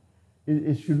exchange.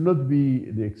 It should not be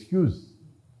the excuse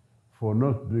for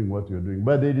not doing what you're doing,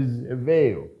 but there is a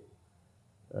veil.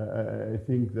 I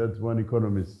think that one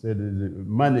economist said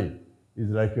money is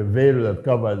like a veil that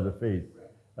covers the face,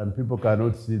 and people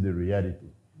cannot see the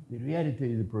reality. The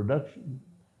reality is production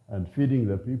and feeding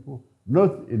the people,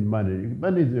 not in money.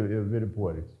 Money is a very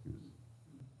poor excuse.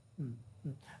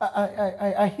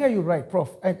 I hear you right, Prof.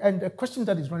 And the question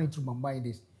that is running through my mind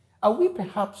is, are we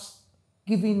perhaps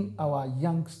giving our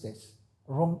youngsters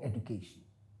wrong education?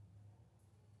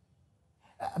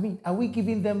 I mean, are we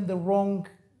giving them the wrong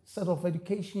set of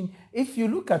education? If you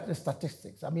look at the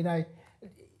statistics, I mean,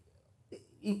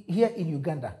 here in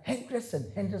Uganda, hundreds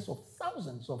and hundreds of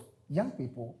thousands of young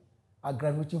people are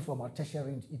graduating from our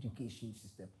tertiary education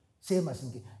system. Same as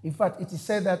in fact, it is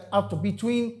said that up to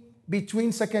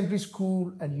between secondary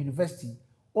school and university,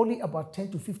 only about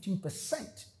 10 to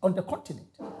 15% on the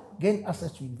continent gain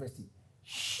access to university.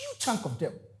 Huge chunk of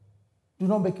them do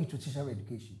not make it to tertiary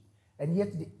education. And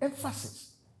yet the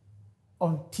emphasis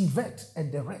on TVET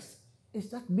and the rest is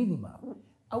that minimal.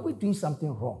 Are we doing something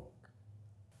wrong?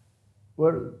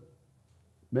 Well,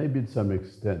 Maybe to some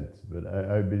extent, but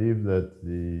I believe that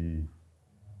the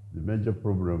major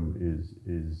problem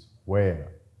is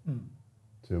where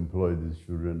to employ these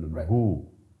children and who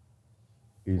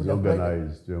is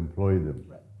organized to employ them.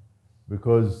 Right.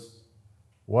 Because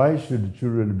why should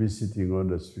children be sitting on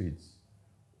the streets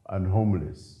and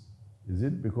homeless? Is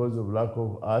it because of lack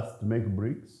of earth to make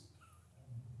bricks?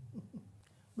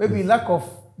 Maybe lack of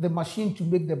the machine to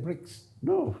make the bricks.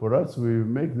 No, for us, we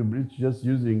make the bricks just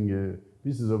using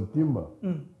pieces of timber.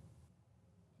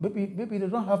 Maybe they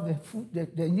don't have the food,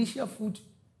 the initial food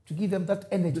to give them that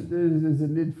energy. There's a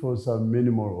need for some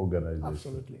minimal organization.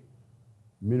 Absolutely.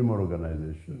 Minimal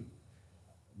organization.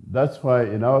 That's why,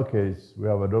 in our case, we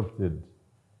have adopted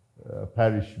a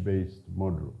parish-based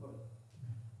model.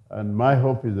 And my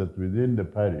hope is that within the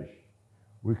parish,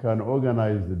 we can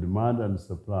organize the demand and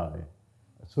supply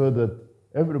so that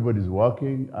everybody's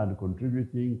working and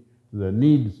contributing to the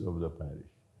needs of the parish.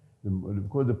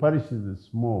 Because the parish is a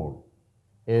small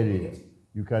area.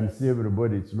 You can see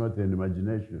everybody, it's not an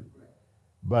imagination.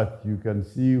 But you can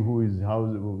see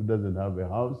who doesn't have a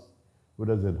house, who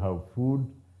doesn't have food,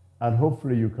 and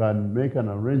hopefully you can make an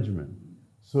arrangement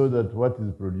so that what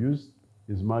is produced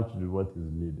is matched with what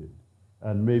is needed.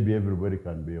 And maybe everybody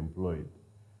can be employed.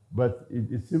 But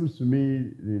it seems to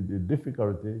me the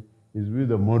difficulty is with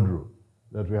the model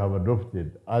that we have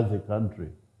adopted as a country,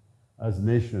 as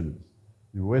nations,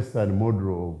 the Western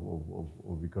model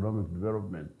of economic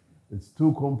development. It's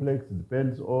too complex, it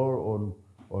depends all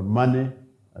on money,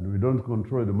 and we don't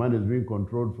control, the money is being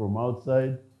controlled from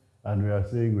outside, and we are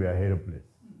saying we are helpless.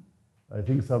 I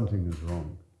think something is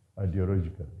wrong,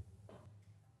 ideologically.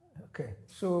 Okay,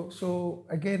 so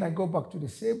again, I go back to the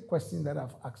same question that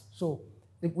I've asked. So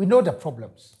we know the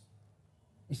problems,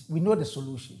 we know the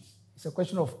solutions. It's a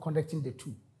question of connecting the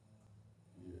two.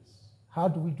 Yes. How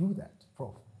do we do that,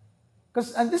 Prof?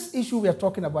 And this issue we are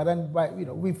talking about, and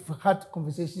we've had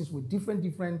conversations with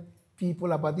different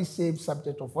people about this same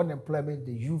subject of unemployment,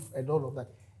 the youth, and all of that.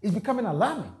 It's becoming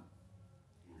alarming.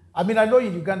 I mean, I know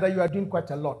in Uganda you are doing quite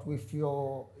a lot with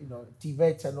your,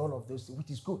 TVETs and all of those,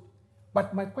 which is good.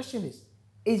 But my question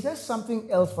is there something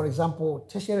else, for example,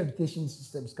 tertiary education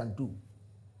systems can do?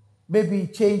 Maybe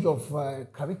change of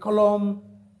curriculum,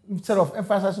 instead of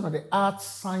emphasizing on the arts,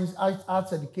 science,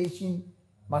 arts education,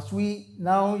 must we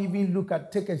now even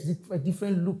take a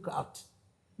different look at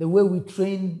the way we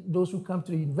train those who come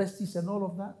to the universities and all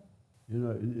of that?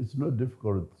 It's not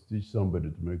difficult to teach somebody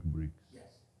to make bricks. Yes.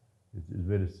 It's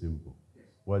very simple. Yes.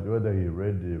 Whether he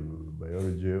read the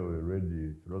biology or he read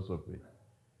the philosophy,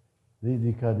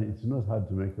 it's not hard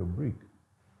to make a brick.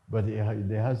 But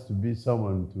there has to be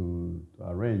someone to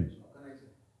arrange,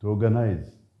 to organize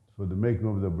for the making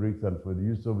of the bricks and for the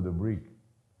use of the brick,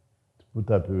 to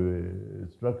put up a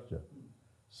structure.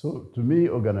 So to me,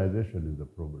 organization is the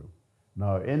problem.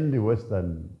 Now, in the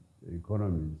Western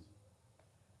economies,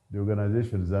 the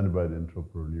organization is done by the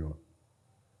entrepreneur.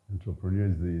 Entrepreneur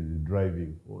is the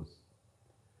driving force.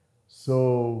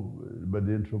 So, but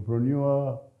the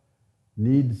entrepreneur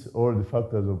needs all the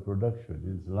factors of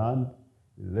production. It's land,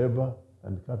 labor,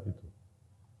 and capital.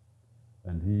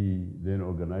 And he then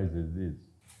organizes this.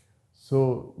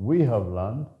 So we have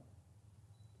land,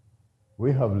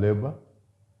 we have labor,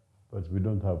 but we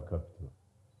don't have capital.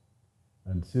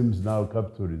 And it seems now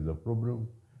capital is a problem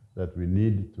that we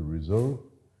need to resolve.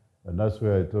 And that's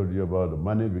where I told you about the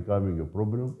money becoming a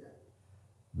problem.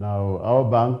 Now, our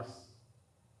banks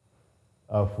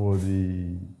are for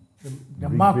the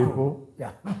big macro people.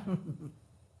 Yeah.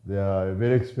 They are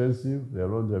very expensive. Their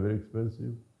loans are very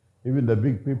expensive. Even the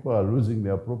big people are losing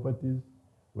their properties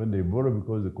when they borrow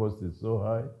because the cost is so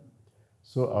high.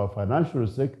 So our financial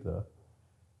sector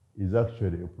is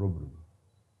actually a problem.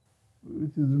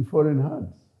 It is in foreign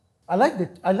hands. I like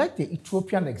the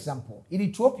Ethiopian example. In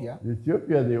Ethiopia,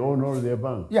 they own all their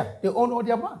banks. Yeah, they own all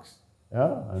their banks.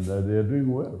 Yeah, and they are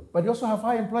doing well. But they also have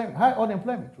high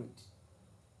unemployment rate.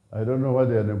 I don't know what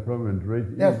the unemployment rate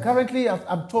is. Yeah, currently,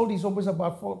 I'm told it's always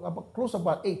close to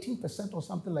about 18% or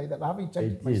something like that. I haven't checked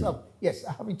it myself. Yes,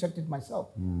 I haven't checked it myself.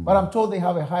 But I'm told they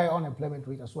have a higher unemployment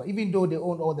rate as well, even though they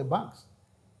own all the banks.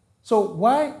 So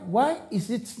why is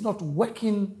it not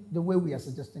working the way we are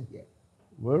suggesting here?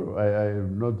 Well, I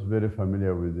am not very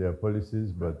familiar with their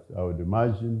policies, but I would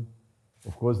imagine,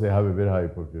 of course, they have a very high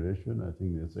population. I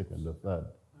think they're second or third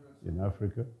in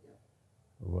Africa,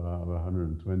 over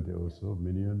 120 or so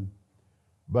million.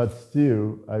 But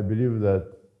still, I believe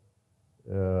that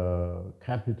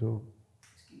capital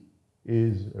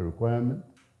is a requirement.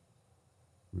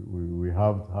 We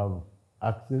have to have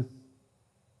access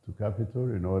to capital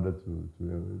in order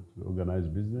to organize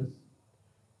business.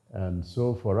 And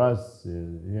so for us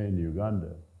here in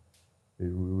Uganda,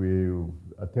 we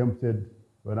attempted,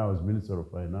 when I was Minister of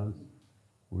Finance,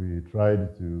 we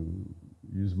tried to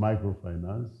use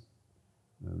microfinance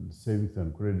and savings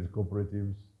and credit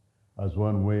cooperatives as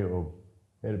one way of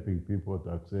helping people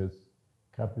to access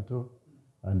capital,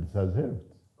 and it has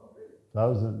helped.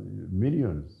 Thousands,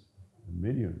 millions,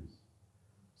 millions.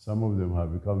 Some of them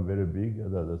have become very big,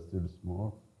 others are still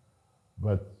small.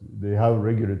 But they have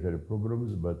regulatory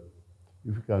problems, but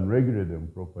if you can regulate them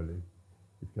properly,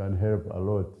 it can help a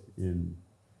lot in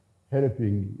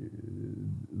helping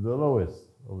the lowest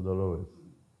of the lowest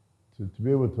to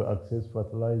be able to access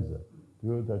fertilizer, to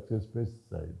be able to access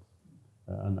pesticides,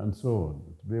 and so on,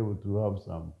 to be able to have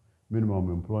some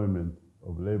minimum employment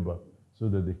of labor so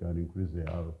that they can increase their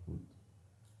output.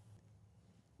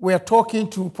 We are talking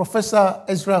to Professor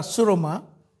Ezra Suruma,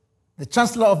 the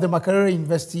Chancellor of the Makerere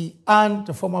University and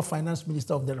the former Finance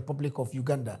Minister of the Republic of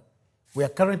Uganda. We are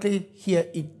currently here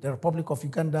in the Republic of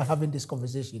Uganda having this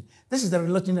conversation. This is the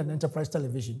Religion and Enterprise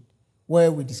Television,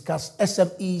 where we discuss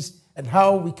SMEs and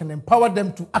how we can empower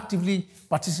them to actively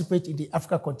participate in the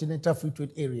Africa Continental Free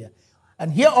Trade Area.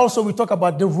 And here also we talk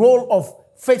about the role of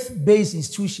faith-based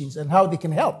institutions and how they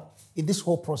can help in this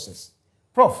whole process.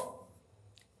 Prof,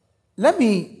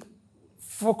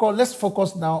 let's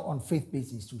focus now on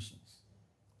faith-based institutions.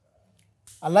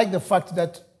 I like the fact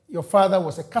that your father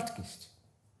was a catechist.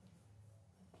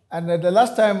 And the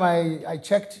last time I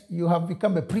checked, you have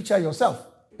become a preacher yourself,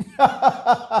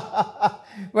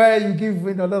 where you give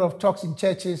a lot of talks in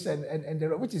churches,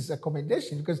 which is a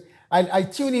commendation, because I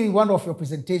tuned in one of your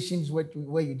presentations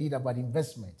where you did about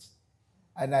investments.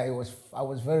 And I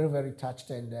was very, very touched,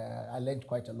 and I learned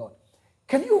quite a lot.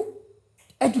 Can you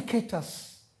educate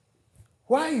us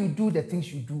why you do the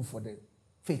things you do for the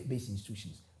faith-based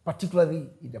institutions, particularly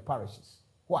in the parishes?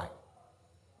 Why?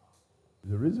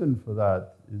 The reason for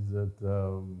that is that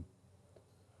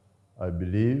I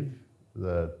believe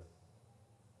that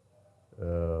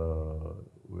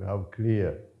we have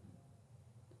clear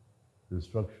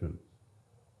instructions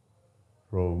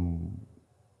from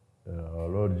our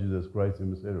Lord Jesus Christ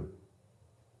himself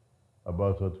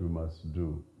about what we must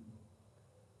do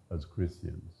as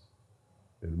Christians.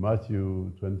 In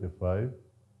Matthew 25,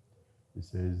 he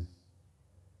says,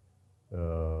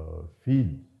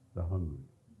 feed the hungry.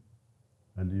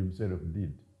 And he himself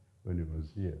did when he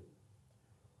was here.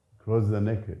 Clothe the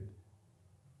naked,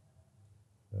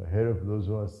 help those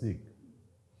who are sick,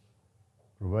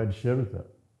 provide shelter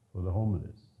for the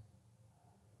homeless.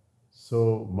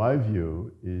 So my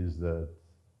view is that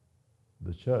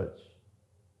the church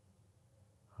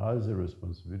has a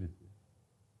responsibility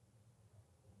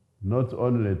not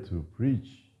only to preach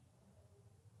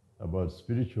about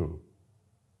spiritual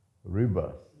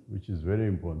rebirth, which is very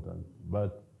important,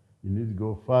 but you need to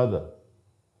go further.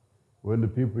 When the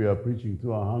people you are preaching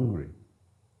to are hungry,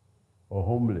 or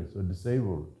homeless, or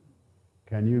disabled,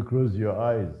 can you close your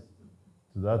eyes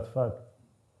to that fact?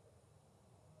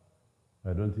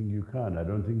 I don't think you can. I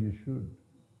don't think you should.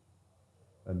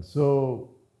 And so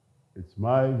it's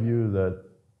my view that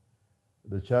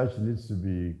the church needs to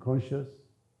be conscious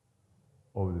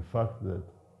of the fact that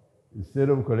instead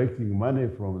of collecting money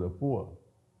from the poor,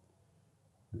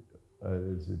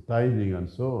 it's tithing and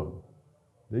so on,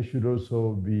 they should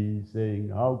also be saying,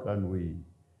 how can we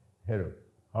help?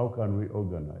 How can we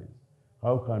organize?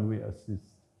 How can we assist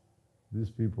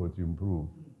these people to improve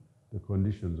the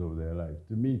conditions of their life,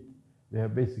 to meet their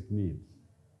basic needs?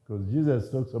 Because Jesus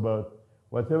talks about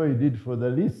whatever you did for the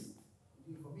least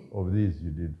of these,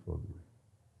 you did for me.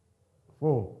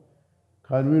 4,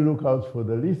 can we look out for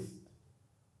the least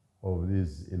of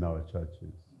these in our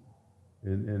churches?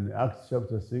 In Acts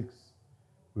chapter 6,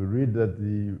 we read that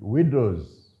the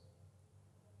widows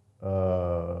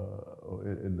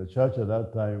in the church at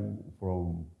that time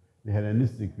from the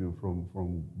Hellenistic,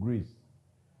 from Greece,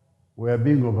 were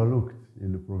being overlooked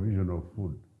in the provision of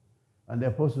food. And the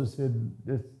apostles said,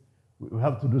 we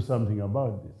have to do something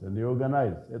about this. And they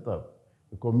organized, set up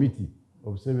a committee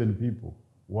of 7 people,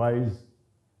 wise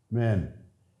men,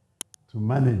 to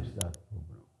manage that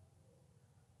problem.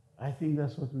 I think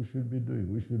that's what we should be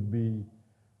doing. We should be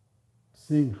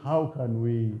seeing how can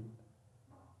we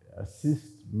assist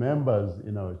members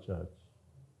in our church,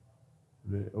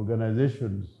 the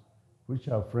organizations which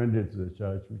are friendly to the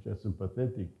church, which are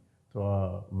sympathetic to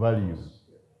our values,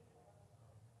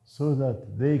 so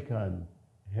that they can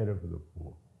help the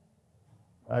poor.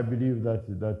 I believe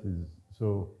that is,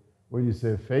 so when you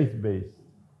say faith-based,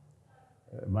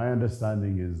 my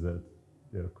understanding is that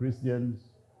there are Christians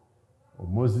or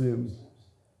Muslims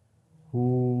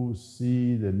who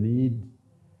see the need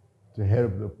to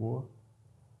help the poor,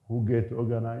 who get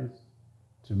organized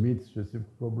to meet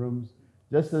specific problems,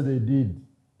 just as they did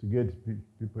to get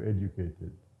people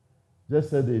educated,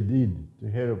 just as they did to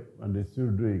help, and they're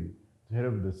still doing, to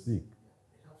help the sick.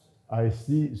 I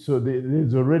see, so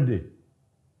there's already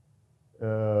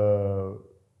an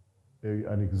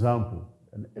example,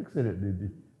 an excellent,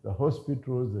 the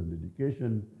hospitals and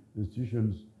education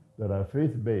institutions that are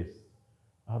faith-based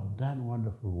have done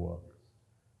wonderful work.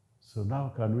 So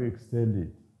now can we extend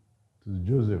it to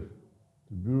Joseph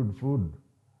to build food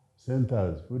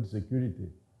centers, food security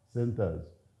centers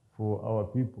for our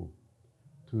people,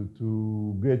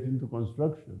 to get into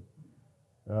construction.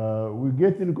 We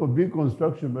get into big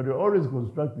construction, but we're always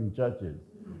constructing churches.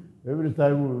 Every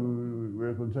time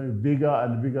we're constructing bigger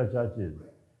and bigger churches.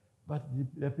 But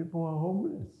the people are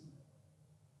homeless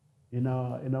in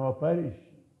our parish.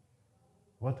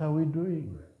 What are we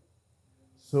doing?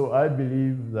 So I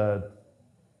believe that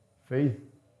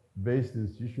faith-based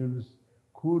institutions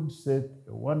could set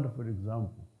a wonderful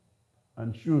example,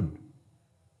 and should,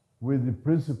 with the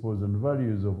principles and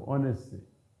values of honesty,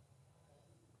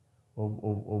 of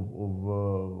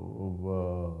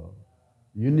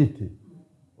unity,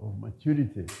 of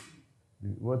maturity,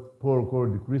 what Paul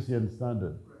called the Christian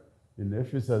standard. In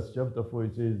Ephesians chapter 4,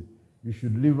 it says, you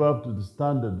should live up to the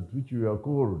standard to which you are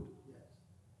called.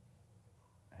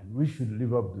 And we should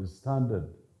live up to the standard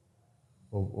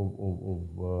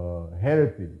of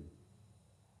helping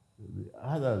the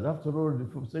others. After all, the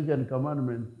second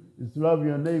commandment is to love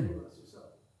your neighbor.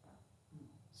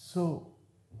 So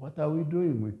what are we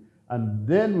doing? And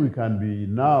then we can be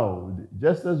now,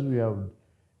 just as we have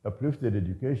uplifted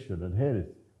education and health,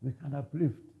 we can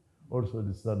uplift also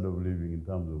the standard of living in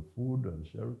terms of food and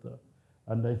shelter.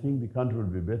 And I think the country will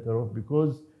be better off,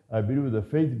 because I believe the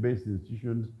faith-based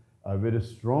institutions are very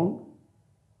strong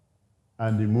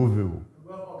and immovable.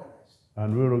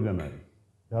 And well organized.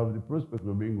 They have the prospect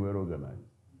of being well organized.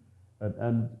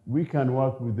 And we can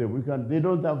work with them. They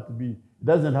don't have to be, it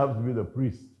doesn't have to be the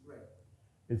priest. Right.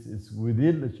 It's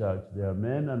within the church. There are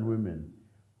men and women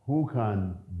who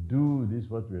can do this,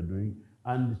 what we're doing,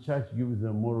 and the church gives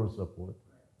them moral support.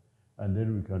 And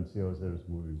then we can see ourselves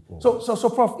moving forward. So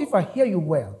Prof, if I hear you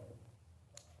well,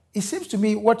 it seems to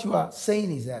me what you are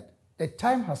saying is that the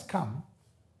time has come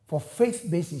for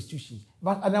faith-based institutions.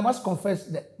 And I must confess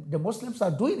that the Muslims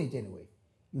are doing it anyway.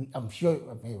 I'm sure,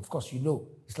 of course, you know,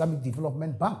 Islamic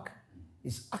Development Bank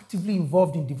is actively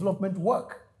involved in development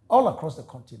work all across the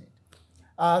continent.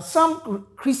 Some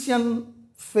Christian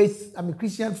faith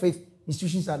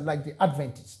institutions are like the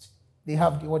Adventists. They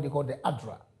have what they call the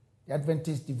ADRA, the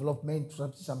Adventist Development,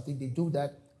 something, they do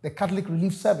that. The Catholic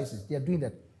Relief Services, they are doing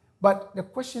that. But the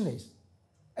question is,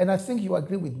 and I think you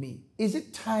agree with me, is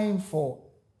it time for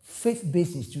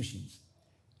faith-based institutions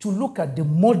to look at the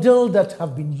model that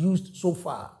have been used so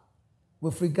far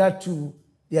with regard to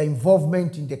their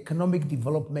involvement in the economic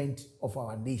development of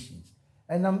our nations?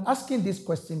 And I'm asking this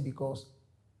question because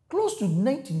close to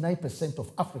 99%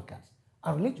 of Africans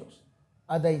are religious,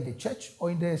 either in the church or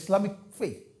in the Islamic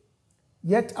faith.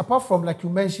 Yet, apart from, like you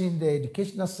mentioned, the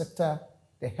educational sector,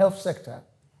 the health sector,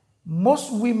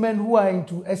 most women who are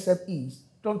into SMEs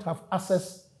don't have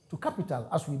access to capital,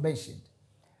 as we mentioned,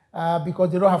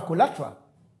 because they don't have collateral.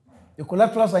 The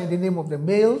collaterals are in the name of the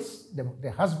males,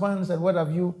 the husbands, and what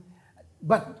have you.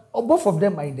 But both of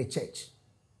them are in the church.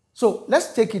 So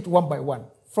let's take it one by one.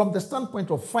 From the standpoint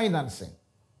of financing,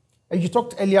 and you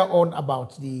talked earlier on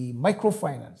about the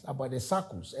microfinance, about the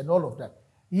circles and all of that.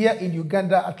 Here in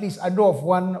Uganda, at least I know of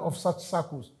one of such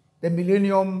circles, the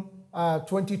Millennium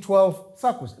 2012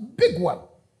 circles, big one.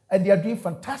 And they are doing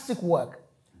fantastic work.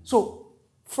 So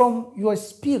from your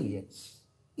experience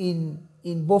in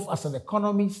both as an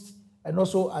economist and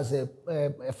also as a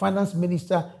finance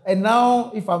minister, and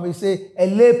now, if I may say, a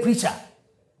lay preacher,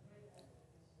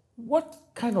 what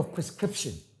kind of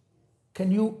prescription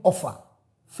can you offer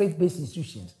faith-based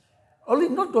institutions? Only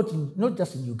not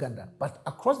just in Uganda, but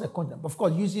across the continent, of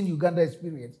course, using Uganda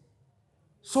experience,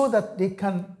 so that they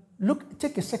can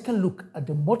take a second look at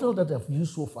the model that they've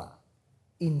used so far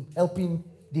in helping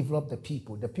develop the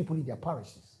people in their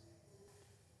parishes.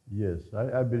 Yes,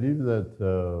 I believe that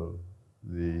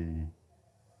the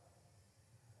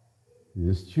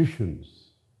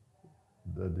institutions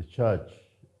that the church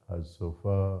has so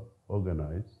far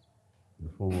organized in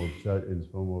the form of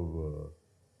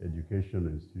educational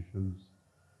institutions,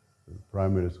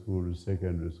 primary schools,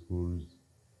 secondary schools,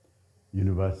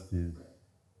 universities,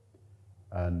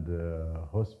 and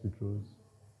hospitals,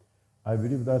 I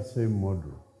believe that same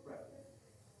model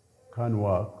can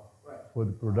work for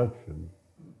the production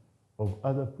of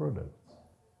other products.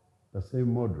 The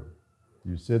same model.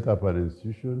 You set up an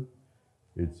institution,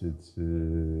 It's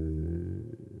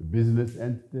business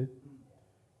entity.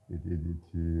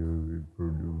 It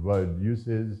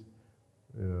produces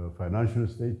financial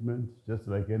statements just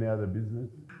like any other business.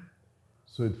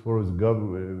 So it follows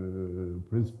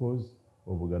principles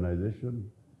of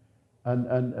organization,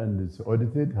 and it's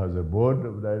audited, has a board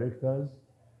of directors,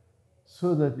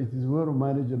 so that it is well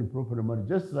managed and properly managed,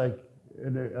 just like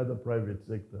any other private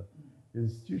sector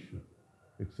institution,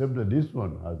 except that this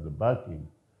one has the backing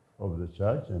of the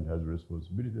church and has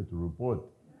responsibility to report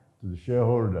to the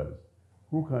shareholders,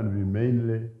 who can be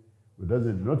mainly,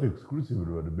 not exclusively,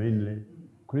 but mainly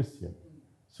Christian.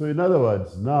 So in other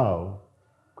words, now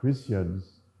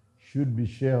Christians should be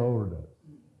shareholders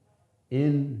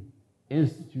in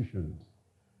institutions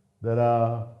that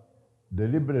are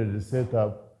deliberately set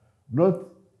up not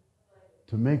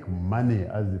to make money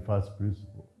as the first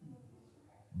principle,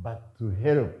 but to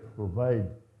help provide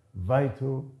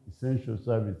vital, essential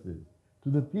services to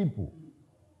the people.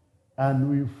 And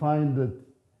we find that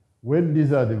when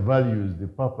these are the values, the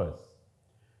purpose,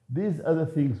 these other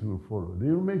things will follow.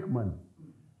 They will make money.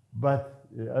 But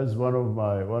as one of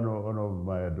my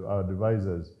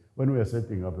advisors, when we are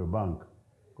setting up a bank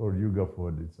called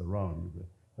Uganda, it's around, it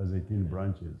has 18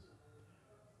 branches.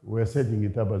 We're setting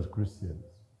it up as Christians.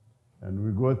 And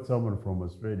we got someone from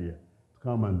Australia to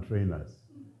come and train us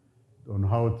on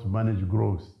how to manage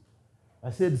growth.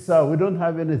 I said, sir, we don't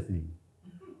have anything.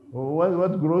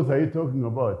 What growth are you talking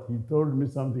about? He told me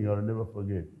something I'll never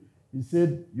forget. He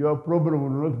said, your problem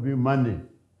will not be money.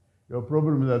 Your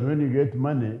problem is that when you get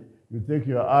money, you take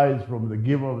your eyes from the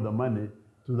giver of the money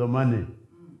to the money.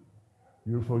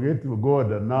 You forget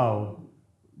God and now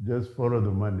just follow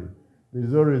the money.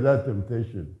 There's always that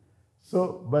temptation.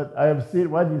 So, but I have seen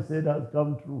what he said has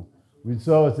come true. We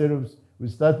saw ourselves, we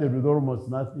started with almost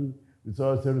nothing. We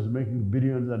saw ourselves making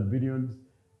billions and billions.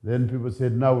 Then people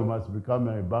said, now we must become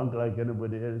a bank like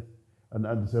anybody else. And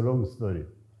it's a long story.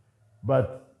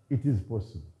 But it is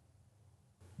possible.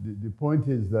 The point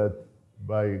is that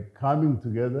by coming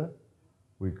together,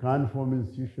 we can form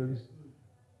institutions.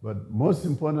 But most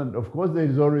important, of course, there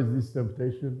is always this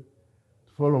temptation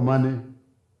to follow money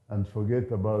and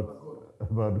forget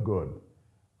about God.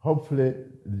 Hopefully,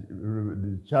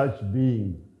 the church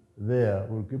being there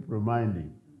will keep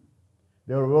reminding.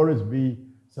 There will always be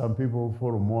some people who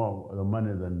follow more the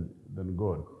money than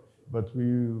God. But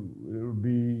we will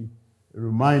be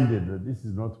reminded that this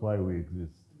is not why we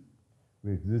exist.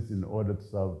 We exist in order to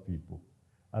serve people.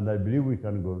 And I believe we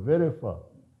can go very far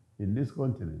in this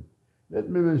continent. Let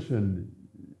me mention,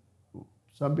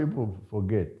 some people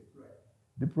forget,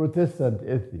 the Protestant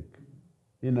ethic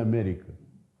in America.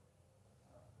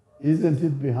 Isn't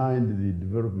it behind the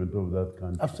development of that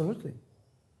country? Absolutely.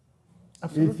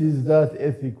 Absolutely. It is that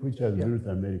ethic which has built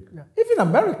America. Yeah. Even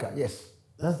America, yes.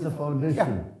 That's the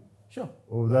foundation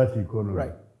of that economy.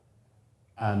 Right.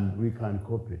 And we can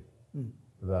copy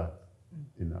that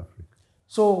in Africa.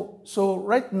 So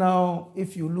right now,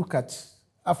 if you look at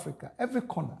Africa, every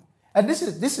corner, and this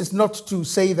is not to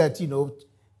say that,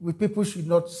 people should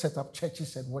not set up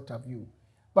churches and what have you,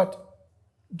 but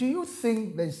do you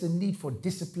think there's a need for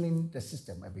discipline the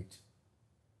system a bit?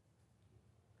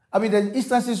 I mean, there are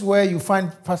instances where you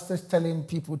find pastors telling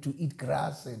people to eat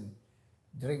grass and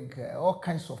drink all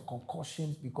kinds of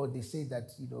concoctions because they say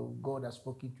that, God has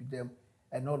spoken to them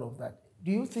and all of that.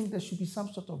 Do you think there should be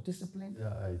some sort of discipline?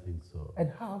 Yeah, I think so.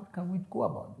 And how can we go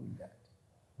about doing that?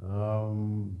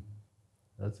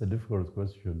 That's a difficult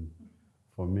question.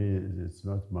 For me, it's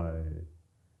not my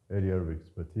area of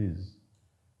expertise.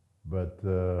 But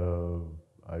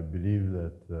I believe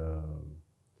that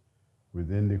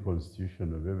within the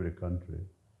constitution of every country,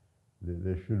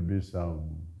 there should be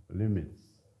some limits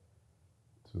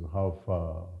to how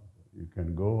far you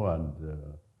can go and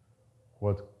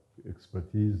what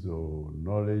expertise or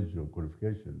knowledge or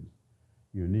qualifications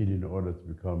you need in order to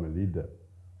become a leader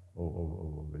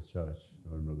of a church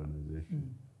or an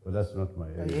organization. But that's not my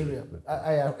area.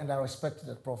 And I respect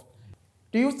that, Prof.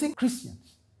 Do you think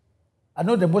Christians, I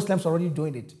know the Muslims are already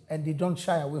doing it and they don't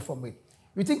shy away from it,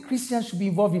 you think Christians should be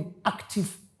involved in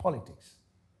active politics?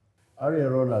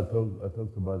 Earlier on, I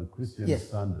talked about the Christian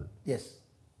standard. Yes.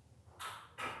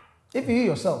 If you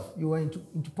yourself, you were into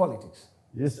politics.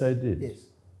 Yes, I did. Yes.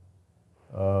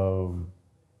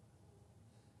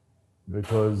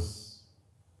 Because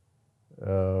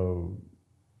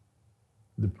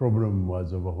the problem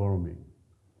was overwhelming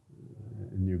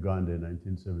in Uganda in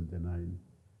 1979,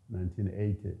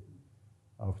 1980,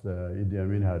 after Idi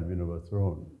Amin had been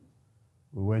overthrown.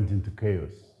 We went into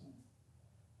chaos.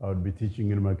 I would be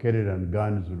teaching in Makerere and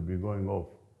guns would be going off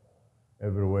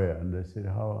everywhere. And they said,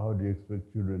 how do you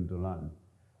expect children to learn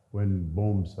when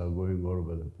bombs are going all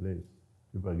over the place.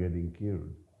 People are getting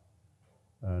killed.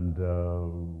 And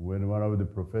when one of the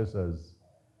professors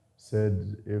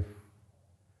said if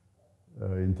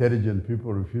intelligent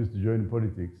people refuse to join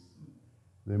politics,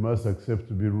 they must accept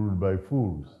to be ruled by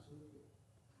fools.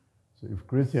 So if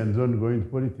Christians don't go into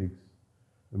politics,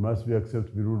 they must be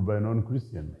accepted to be ruled by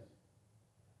non-Christians.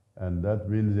 And that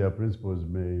means their principles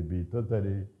may be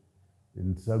totally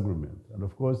in disagreement. And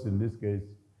of course, in this case,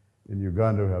 in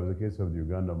Uganda, we have the case of the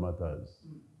Uganda martyrs,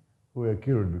 who were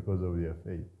killed because of their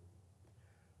faith.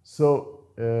 So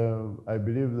I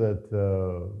believe that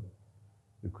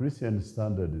the Christian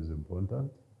standard is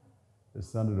important, the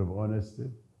standard of honesty,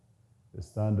 the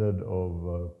standard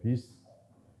of peace,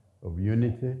 of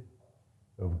unity,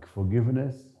 of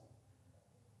forgiveness.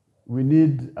 We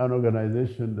need an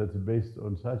organization that's based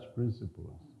on such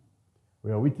principles.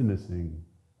 We are witnessing,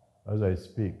 as I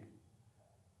speak,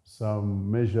 some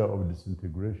measure of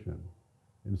disintegration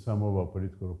in some of our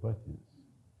political parties.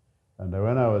 And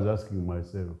when I was asking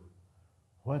myself,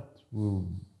 what will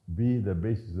be the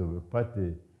basis of a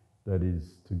party that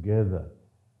is together,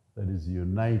 that is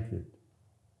united?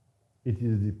 It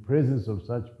is the presence of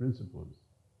such principles,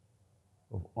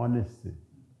 of honesty,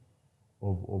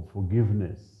 of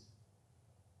forgiveness,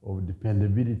 of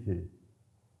dependability,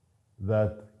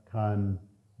 that can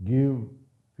give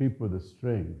people the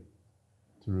strength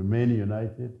to remain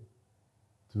united,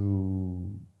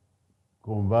 to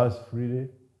converse freely,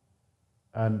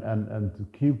 and to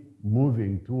keep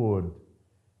moving toward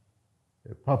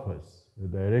a purpose, a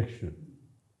direction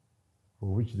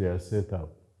for which they are set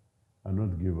up, and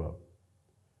not give up.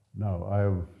 Now, I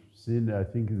have seen, I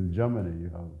think in Germany, you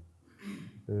have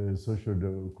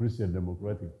a Christian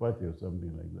Democratic Party or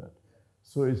something like that.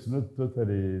 So it's not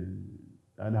totally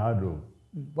unheard of.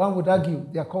 One would argue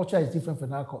their culture is different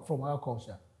from our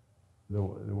culture. The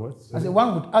what? I said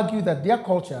one would argue that their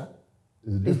culture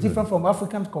is different from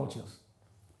African cultures.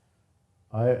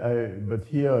 But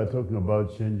here we're talking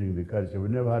about changing the culture. We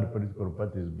never had political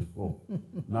parties before.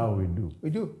 Now we do. We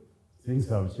do. Things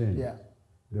have changed. Yeah.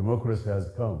 Democracy has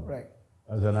come. Right.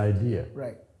 As an idea.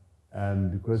 Right.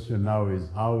 And the question now is,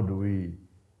 how do we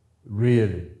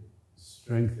really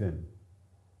strengthen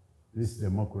this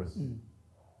democracy?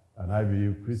 And I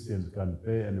believe Christians can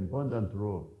play an important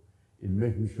role in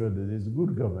making sure that there's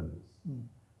good governance.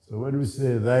 So when we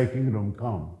say, thy kingdom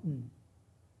come,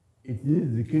 it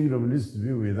is the kingdom needs to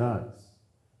be with us,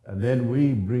 and then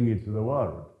we bring it to the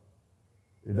world.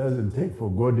 It doesn't take for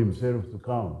God himself to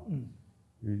come.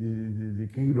 The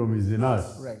kingdom is in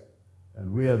us. Right.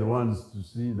 And we are the ones to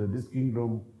see that this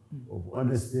kingdom of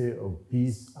honesty, of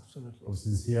peace, absolutely, of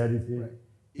sincerity, right,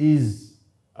 is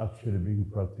actually being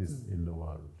practiced in the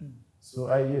world. So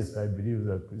yes, I believe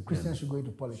that Christians should go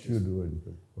into politics. Should go into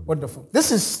politics. Wonderful.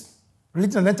 This is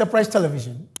Religion and Enterprise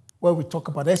Television, where we talk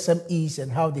about SMEs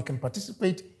and how they can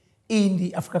participate in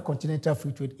the Africa Continental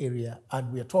Free Trade Area.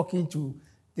 And we are talking to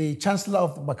the Chancellor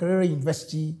of the Makerere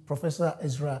University, Professor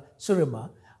Ezra Suruma,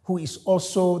 who is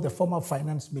also the former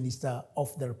Finance Minister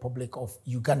of the Republic of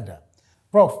Uganda.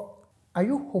 Prof, are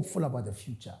you hopeful about the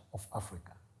future of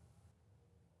Africa?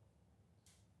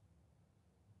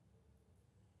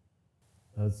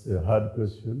 That's a hard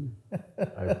question.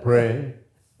 I pray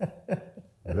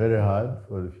very hard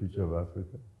for the future of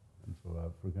Africa and for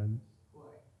Africans.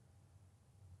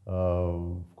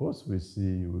 Of course,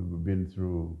 we've been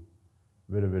through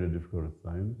very, very difficult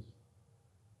times.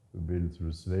 We've been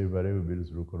through slavery, we've been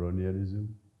through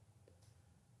colonialism.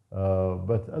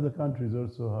 But other countries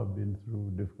also have been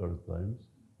through difficult times,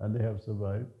 and they have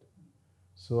survived.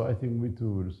 So I think we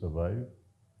too will survive.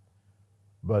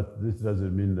 But this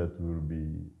doesn't mean that we will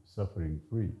be suffering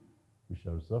free. We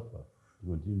shall suffer,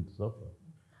 continue to suffer.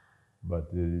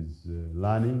 But there is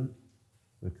learning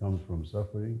that comes from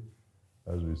suffering.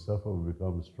 As we suffer, we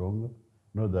become stronger.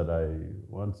 Not that I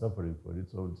want suffering for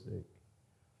its own sake,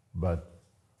 but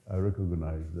I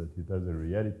recognize that it has a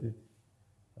reality,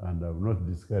 and I'm not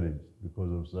discouraged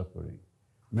because of suffering.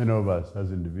 Many of us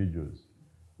as individuals,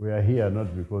 we are here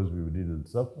not because we didn't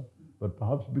suffer, but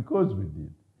perhaps because we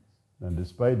did. And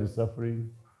despite the suffering,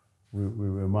 we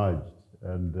emerged.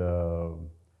 And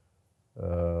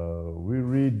we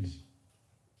read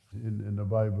in the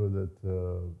Bible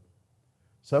that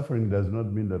suffering does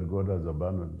not mean that God has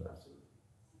abandoned us.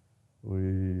 We,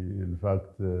 in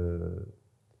fact, in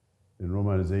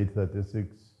Romans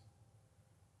 8:36,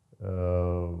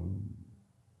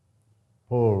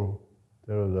 Paul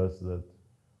tells us that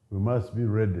we must be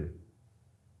ready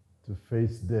to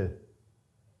face death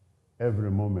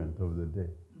every moment of the day.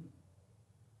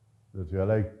 That we are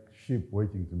like sheep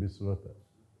waiting to be slaughtered.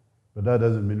 But that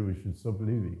doesn't mean we should stop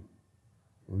living.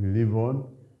 We live on,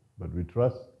 but we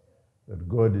trust that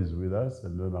God is with us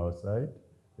and on our side.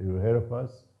 He will help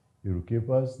us. He will keep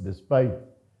us. Despite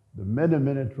the many,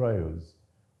 many trials,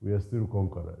 we are still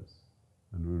conquerors,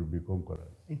 and we will be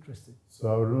conquerors. Interesting. So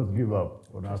I will not give up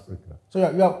on Africa. So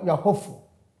you are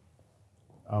hopeful.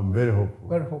 I'm very hopeful.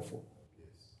 Very hopeful.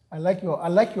 Yes. I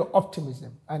like your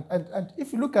optimism. And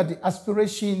if you look at the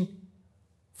aspiration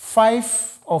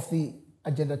 5 of the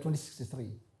Agenda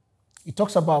 2063, it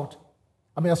talks about,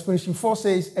 aspiration 4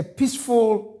 says a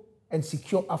peaceful and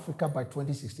secure Africa by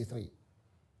 2063.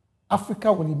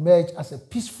 Africa will emerge as a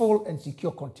peaceful and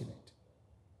secure continent,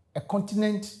 a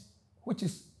continent which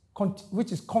is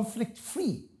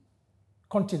conflict-free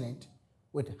continent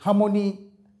with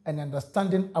harmony and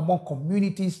understanding among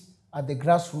communities at the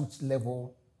grassroots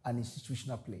level and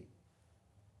institutional plane.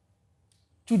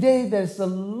 Today, there's a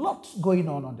lot going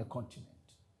on the continent.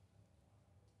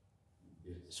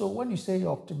 Yes. So when you say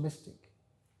you're optimistic,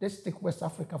 let's take West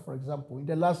Africa, for example. In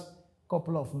the last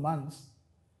couple of months,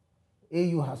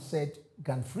 AU has said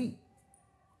gun-free.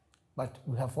 But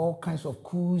we have all kinds of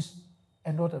coups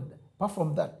and all of that. Apart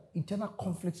from that, internal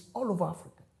conflicts all over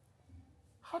Africa.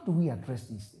 How do we address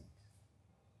these things?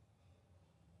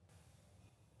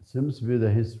 It seems to be the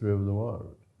history of the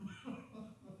world.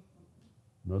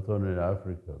 Not only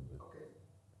Africa, but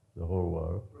the whole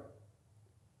world.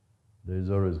 There is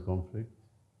always conflict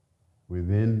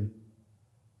within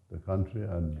the country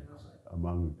and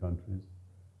among the countries.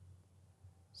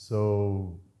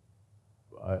 So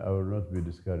I will not be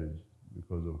discouraged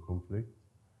because of conflict.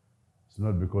 It's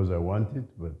not because I want it,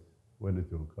 but when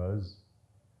it occurs,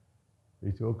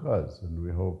 and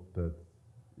we hope that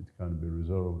it can be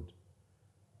resolved.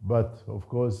 But of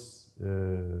course,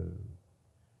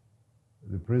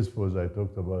 the principles I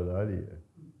talked about earlier,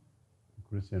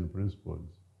 Christian principles,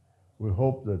 we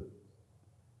hope that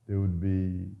they would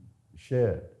be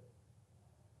shared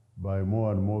by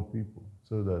more and more people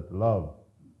so that love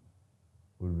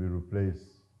will be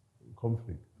replaced with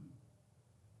conflict.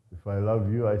 If I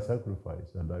love you, I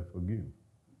sacrifice and I forgive.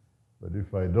 But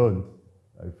if I don't,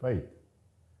 I fight.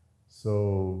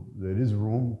 So there is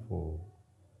room for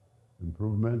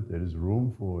improvement, there is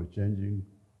room for changing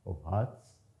of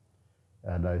hearts.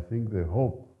 And I think the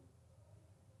hope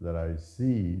that I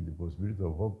see, the possibility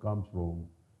of hope comes from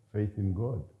faith in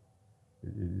God.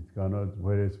 It cannot,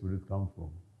 where else will it come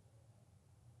from?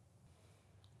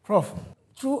 Prof,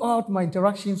 throughout my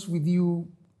interactions with you,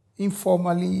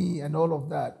 informally and all of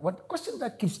that, one question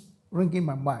that keeps ringing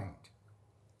my mind,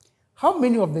 how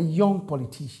many of the young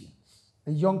politicians,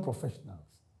 the young professionals,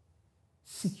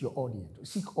 seek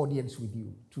audience with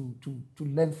you to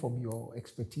learn from your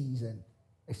expertise and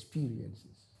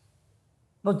experiences?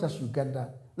 Not just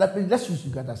Uganda. Let's use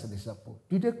Uganda as an example.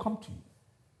 Do they come to you?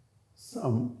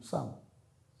 Some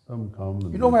come.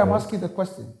 You know why I'm asking the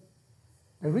question?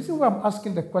 The reason why I'm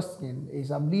asking the question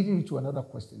is I'm leading you to another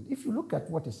question. If you look at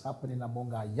what is happening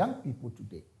among our young people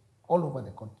today, all over the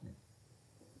continent,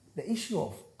 the issue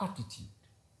of attitude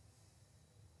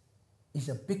is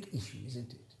a big issue,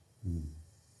 isn't it? Mm.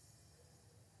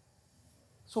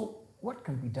 So what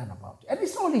can be done about it? And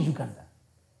it's not only Uganda.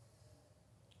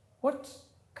 What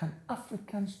can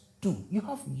Africans do? You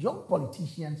have young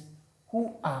politicians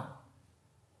who are,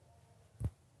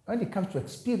 when it comes to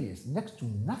experience, next to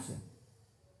nothing,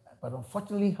 but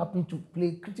unfortunately happen to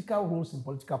play critical roles in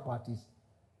political parties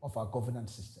of our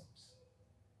governance systems.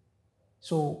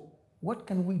 So what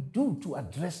can we do to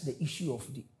address the issue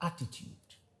of the attitude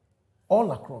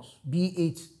all across, be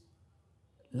it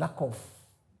lack of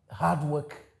hard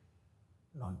work,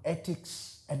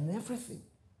 non-ethics, and everything?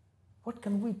 What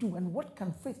can we do, and what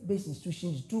can faith-based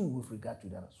institutions do with regard to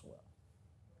that as well?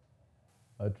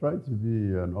 I try to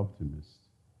be an optimist.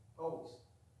 Always.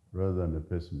 Rather than a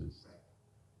pessimist.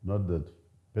 Not that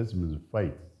pessimism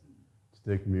fights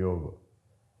to take me over,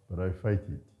 but I fight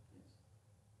it.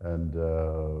 And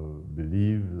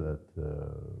believe that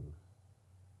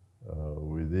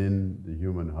within the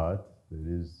human heart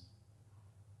there is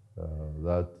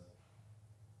that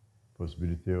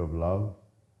possibility of love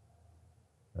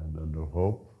and of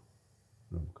hope,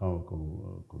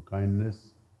 of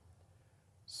kindness.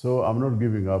 So I'm not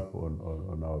giving up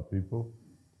on our people.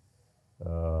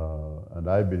 And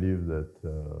I believe that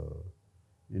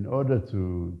in order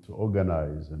to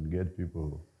organize and get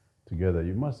people together,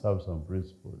 you must have some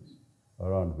principles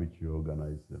around which you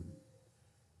organize them.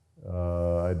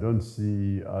 I don't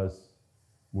see us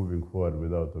moving forward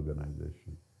without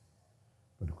organization.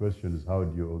 But the question is, how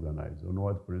do you organize? On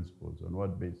what principles? On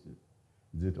what basis?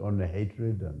 Is it only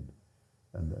hatred and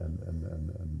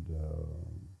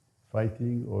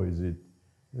fighting, or is it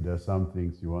that there are some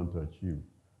things you want to achieve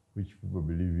which people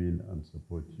believe in and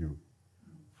support you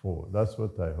for. That's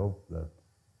what I hope that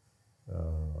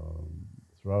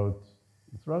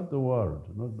throughout the world,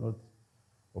 not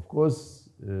of course,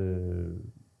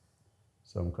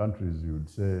 some countries you would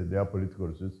say their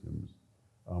political systems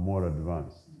are more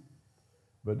advanced.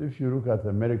 But if you look at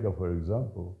America, for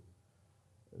example,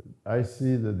 I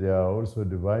see that they are also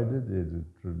divided. There's a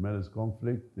tremendous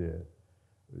conflict.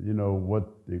 You know, what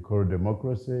they call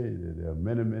democracy. There are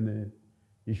many, many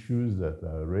issues that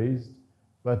are raised,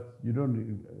 but you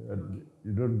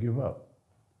don't give up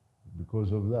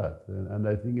because of that. And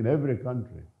I think in every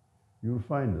country, you'll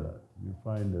find that. You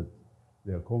find that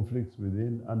there are conflicts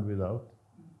within and without,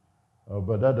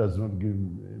 but that does not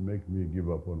make me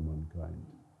give up on mankind.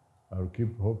 I'll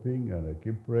keep hoping, and I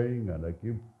keep praying, and I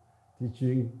keep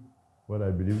teaching what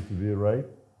I believe to be right.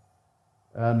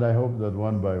 And I hope that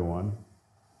one by one,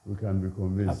 we can be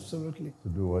convinced Absolutely. to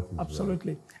do what is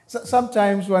Absolutely. Right. So,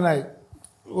 sometimes when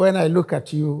I look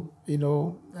at you, you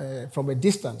know, from a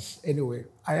distance anyway,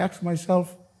 I ask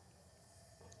myself,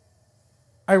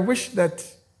 I wish that,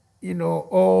 you know,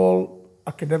 all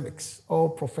academics, all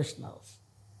professionals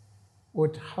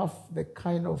would have the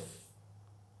kind of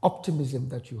optimism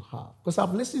that you have. Because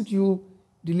I've listened to you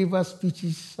deliver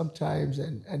speeches sometimes,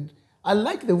 and I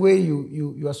like the way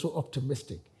you are so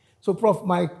optimistic. So, Prof,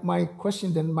 my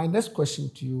question then, my next question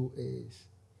to you is,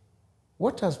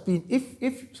 what has been,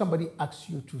 if somebody asks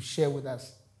you to share with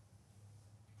us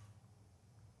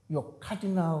your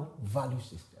cardinal value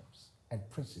systems and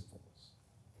principles,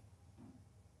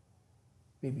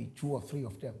 maybe 2 or 3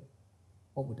 of them,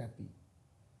 what would that be?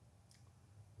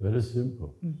 Very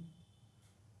simple.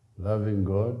 Loving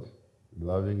God,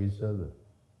 loving each other.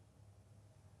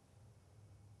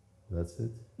 That's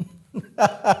it.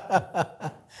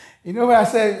 You know what I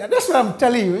say? That's what I'm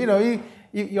telling you. You know,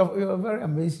 you're very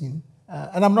amazing,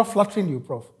 and I'm not flattering you,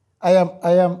 Prof. I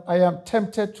am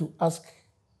tempted to ask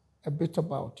a bit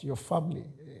about your family,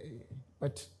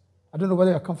 but I don't know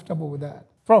whether you're comfortable with that,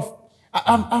 Prof.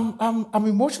 I'm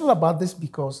emotional about this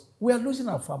because we are losing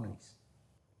our families.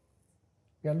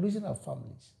 We are losing our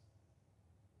families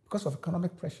because of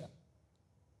economic pressure.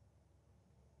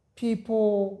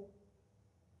 People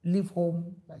leave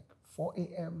home like 4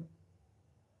 a.m.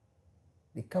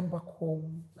 They come back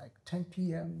home like 10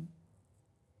 p.m.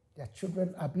 Their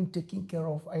children are being taken care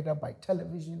of either by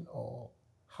television or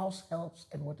house helps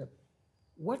and whatever.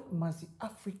 What must the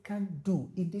African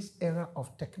do in this era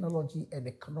of technology and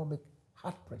economic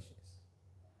hard pressures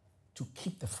to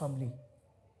keep the family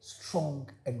strong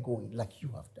and going like you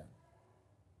have done?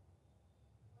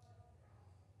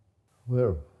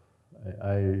 Well,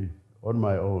 I on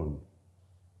my own,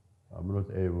 I'm not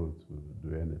able to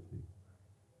do anything.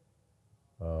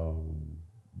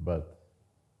 But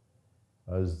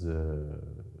as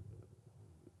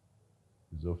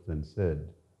is often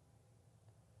said,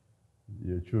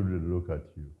 your children look at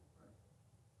you,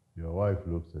 your wife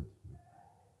looks at you,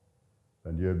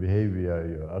 and your behavior,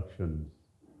 your actions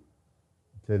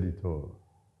tell it all.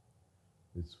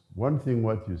 It's one thing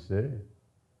what you say,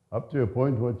 up to a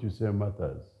point what you say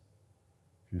matters.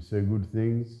 If you say good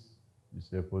things, you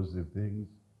say positive things,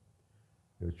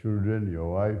 your children,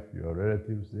 your wife, your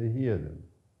relatives, they hear them.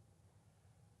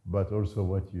 But also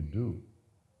what you do,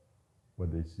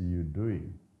 what they see you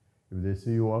doing. If they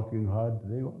see you working hard,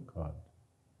 they work hard.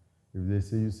 If they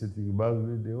see you sitting back,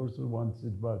 they also want to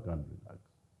sit back and relax.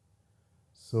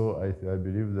 So I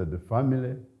believe that the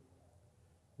family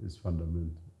is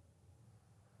fundamental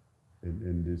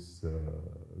in this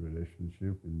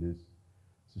relationship, in this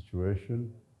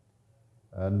situation.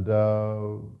 And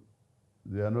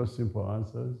there are no simple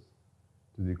answers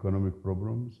to the economic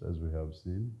problems, as we have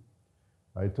seen.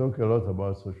 I talk a lot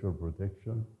about social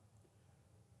protection,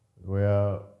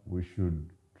 where we should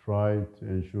try to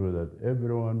ensure that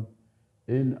everyone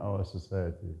in our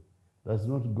society does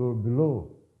not go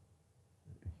below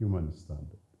human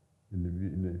standard, to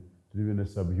live in a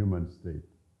subhuman state.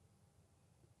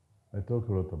 I talk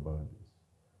a lot about this.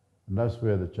 And that's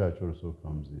where the church also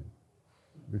comes in.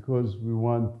 Because we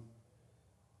want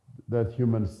that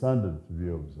human standard to be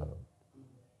observed,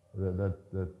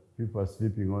 that people are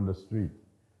sleeping on the street.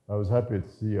 I was happy to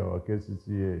see our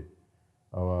KCCA,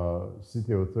 our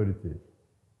city authority,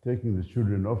 taking the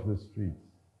children off the streets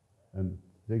and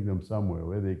take them somewhere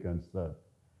where they can start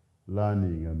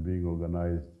learning and being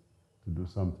organized to do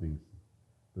something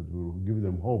that will give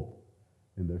them hope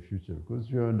in the future. Because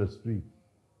if you're on the street,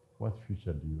 what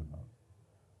future do you have?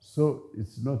 So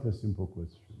it's not a simple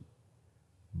question.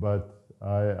 But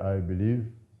I believe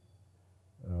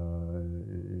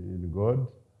in God,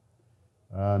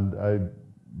 and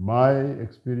my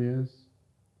experience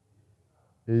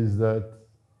is that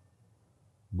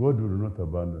God will not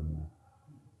abandon me.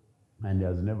 And He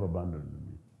has never abandoned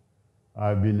me.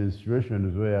 I've been in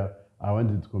situations where I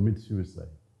wanted to commit suicide.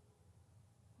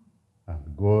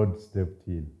 And God stepped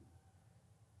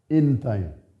in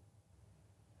time,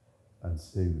 and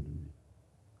saved me.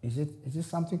 Is it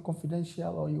something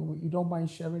confidential, or you don't mind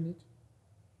sharing it?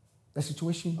 The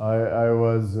situation? I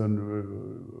was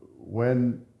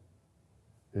when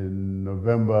in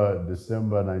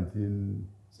December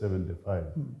 1975,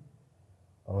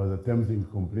 I was attempting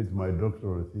to complete my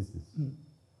doctoral thesis.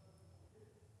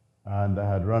 And I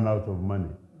had run out of money.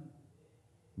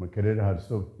 My career had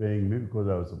stopped paying me because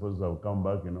I was supposed to have come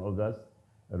back in August.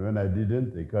 And when I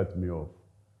didn't, they cut me off.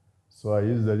 So I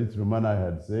used the little money I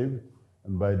had saved,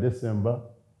 and by December,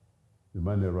 the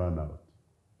money ran out.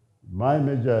 My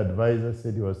major advisor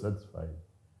said he was satisfied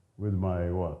with my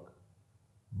work.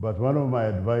 But one of my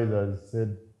advisors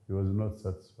said he was not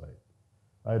satisfied.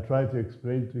 I tried to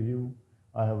explain to him,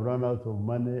 I have run out of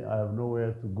money, I have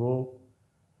nowhere to go.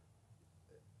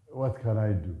 What can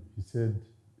I do? He said,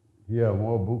 here are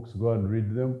more books, go and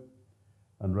read them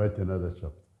and write another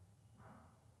chapter.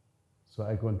 So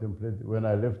I contemplated. When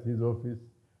I left his office,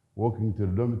 walking to the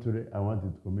dormitory, I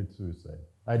wanted to commit suicide.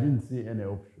 I didn't see any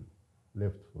option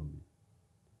left for me.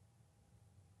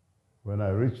 When I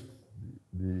reached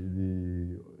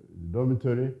the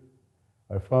dormitory,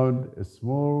 I found a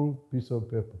small piece of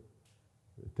paper,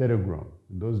 a telegram.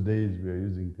 In those days, we were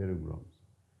using telegrams.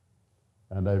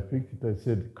 And I picked it, I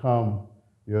said, come,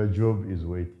 your job is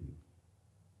waiting.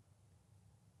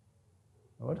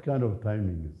 What kind of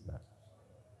timing is that?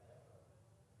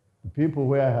 The people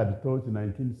where I had taught in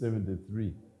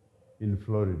 1973 in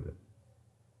Florida,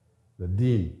 the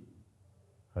dean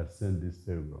had sent this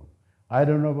telegram. I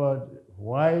don't know about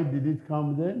why did it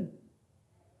come then?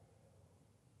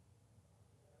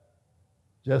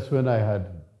 Just when I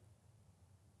had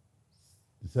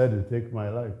decided to take my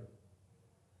life.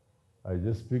 I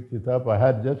just picked it up. I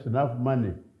had just enough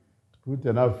money to put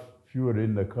enough fuel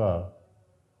in the car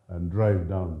and drive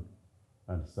down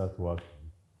and start working.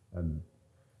 And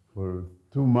for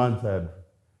 2 months, I had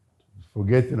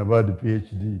forgotten about the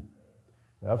PhD.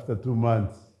 After 2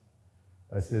 months,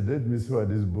 I said, let me see what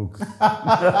these books.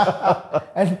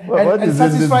 and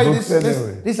satisfy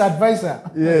this advisor.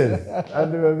 Yes,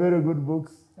 and they were very good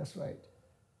books. That's right.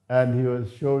 And he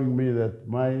was showing me that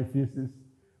my thesis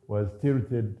was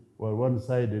tilted or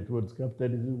one-sided towards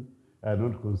capitalism and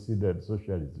not considered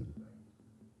socialism.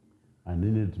 And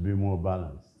needed to be more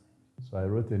balanced. So I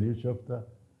wrote a new chapter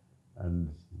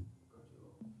and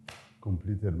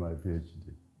completed my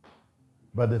PhD.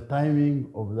 But the timing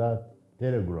of that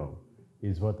telegram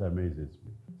is what amazes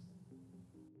me.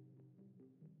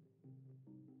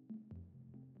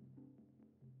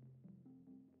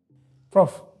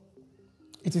 Prof,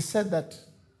 it is said that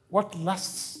what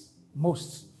lasts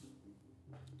most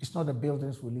is not the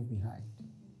buildings we leave behind.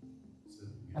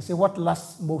 I say what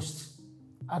lasts most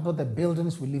are not the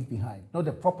buildings we leave behind, not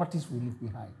the properties we leave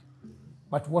behind,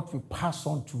 but what we pass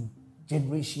on to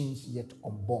generations yet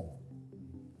unborn.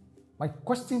 My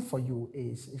question for you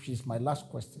is, if it's my last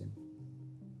question,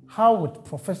 how would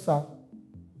Professor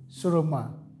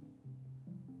Suruma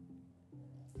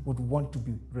would want to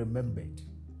be remembered?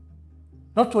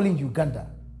 Not only in Uganda,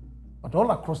 but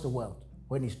all across the world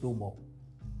when he's no more.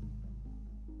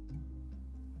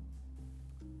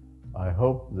 I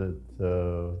hope that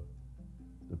the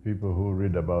people who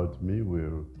read about me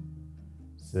will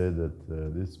say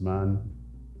that this man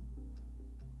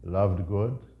loved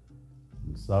God,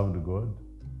 and served God,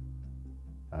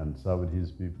 and served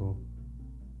his people,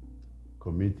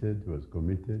 was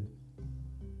committed,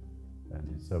 and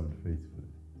he served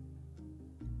faithfully.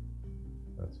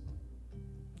 That's all.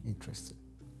 Interesting.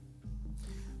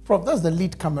 Prof, that's the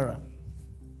lead camera.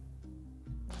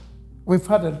 We've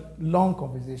had a long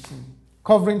conversation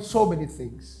covering so many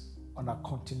things on our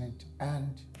continent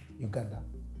and Uganda.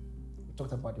 We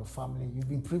talked about your family.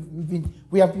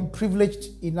 We have been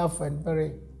privileged enough and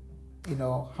very,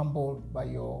 humbled by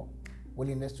your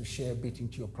willingness to share a bit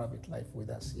into your private life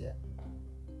with us here.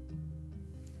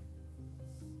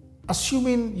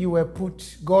 Assuming you were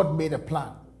God made a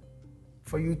plan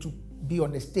for you to be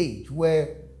on a stage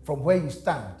where, from where you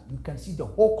stand, you can see the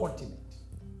whole continent,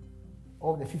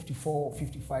 all the 54 or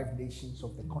 55 nations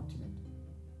of the continent.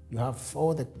 You have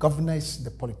all the governors,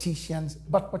 the politicians,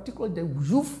 but particularly the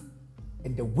youth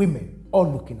and the women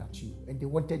all looking at you. And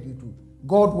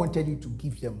God wanted you to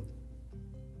give them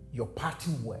your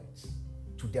parting words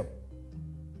to them.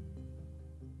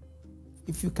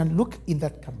 If you can look in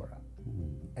that camera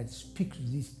and speak to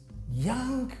these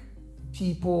young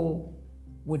people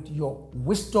with your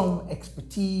wisdom,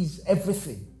 expertise,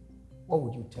 everything, what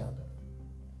would you tell them?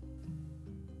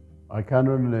 I can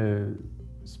only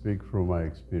speak from my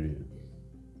experience.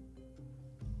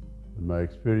 And my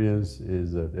experience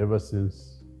is that ever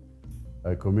since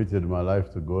I committed my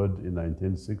life to God in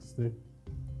 1960,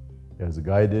 He has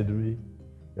guided me,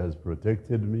 He has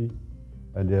protected me,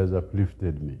 and He has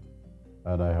uplifted me.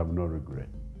 And I have no regret.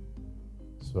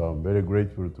 So I'm very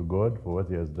grateful to God for what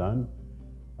He has done.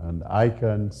 And I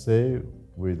can say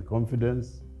with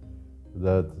confidence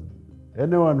that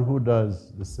anyone who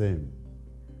does the same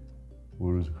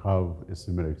will have a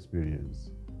similar experience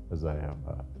as I have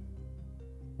had.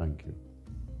 Thank you.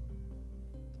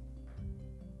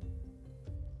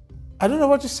 I don't know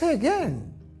what to say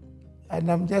again.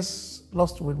 And I'm just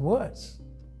lost with words.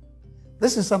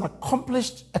 This is an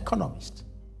accomplished economist.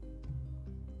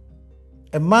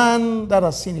 A man that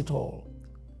has seen it all.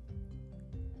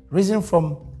 Risen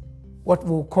from what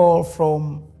we'll call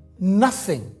from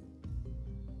nothing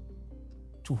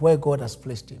to where God has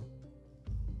placed him.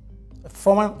 A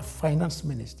former finance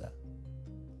minister,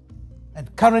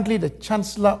 and currently the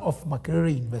Chancellor of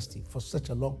Makerere University for such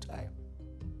a long time,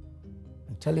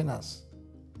 and telling us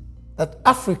that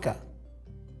Africa,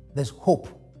 there's hope.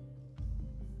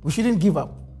 We shouldn't give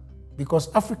up,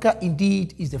 because Africa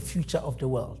indeed is the future of the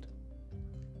world.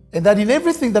 And that in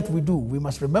everything that we do, we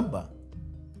must remember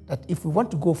that if we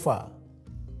want to go far,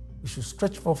 we should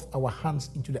stretch forth our hands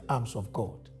into the arms of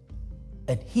God.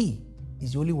 And He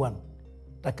is the only one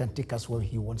that can take us where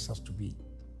He wants us to be.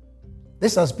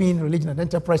 This has been Religion and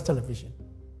Enterprise Television.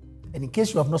 And in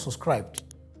case you have not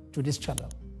subscribed to this channel,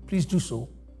 please do so.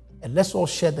 And let's all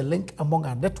share the link among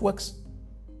our networks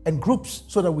and groups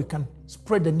so that we can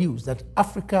spread the news that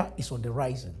Africa is on the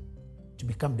horizon to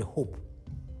become the hope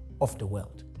of the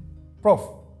world. Prof,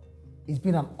 it's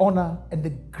been an honor and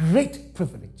a great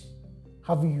privilege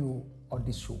having you on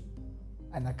this show.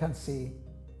 And I can't say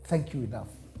thank you enough.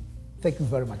 Thank you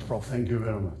very much, Prof. Thank you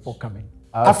very much for coming.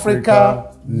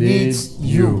 Africa needs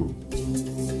you.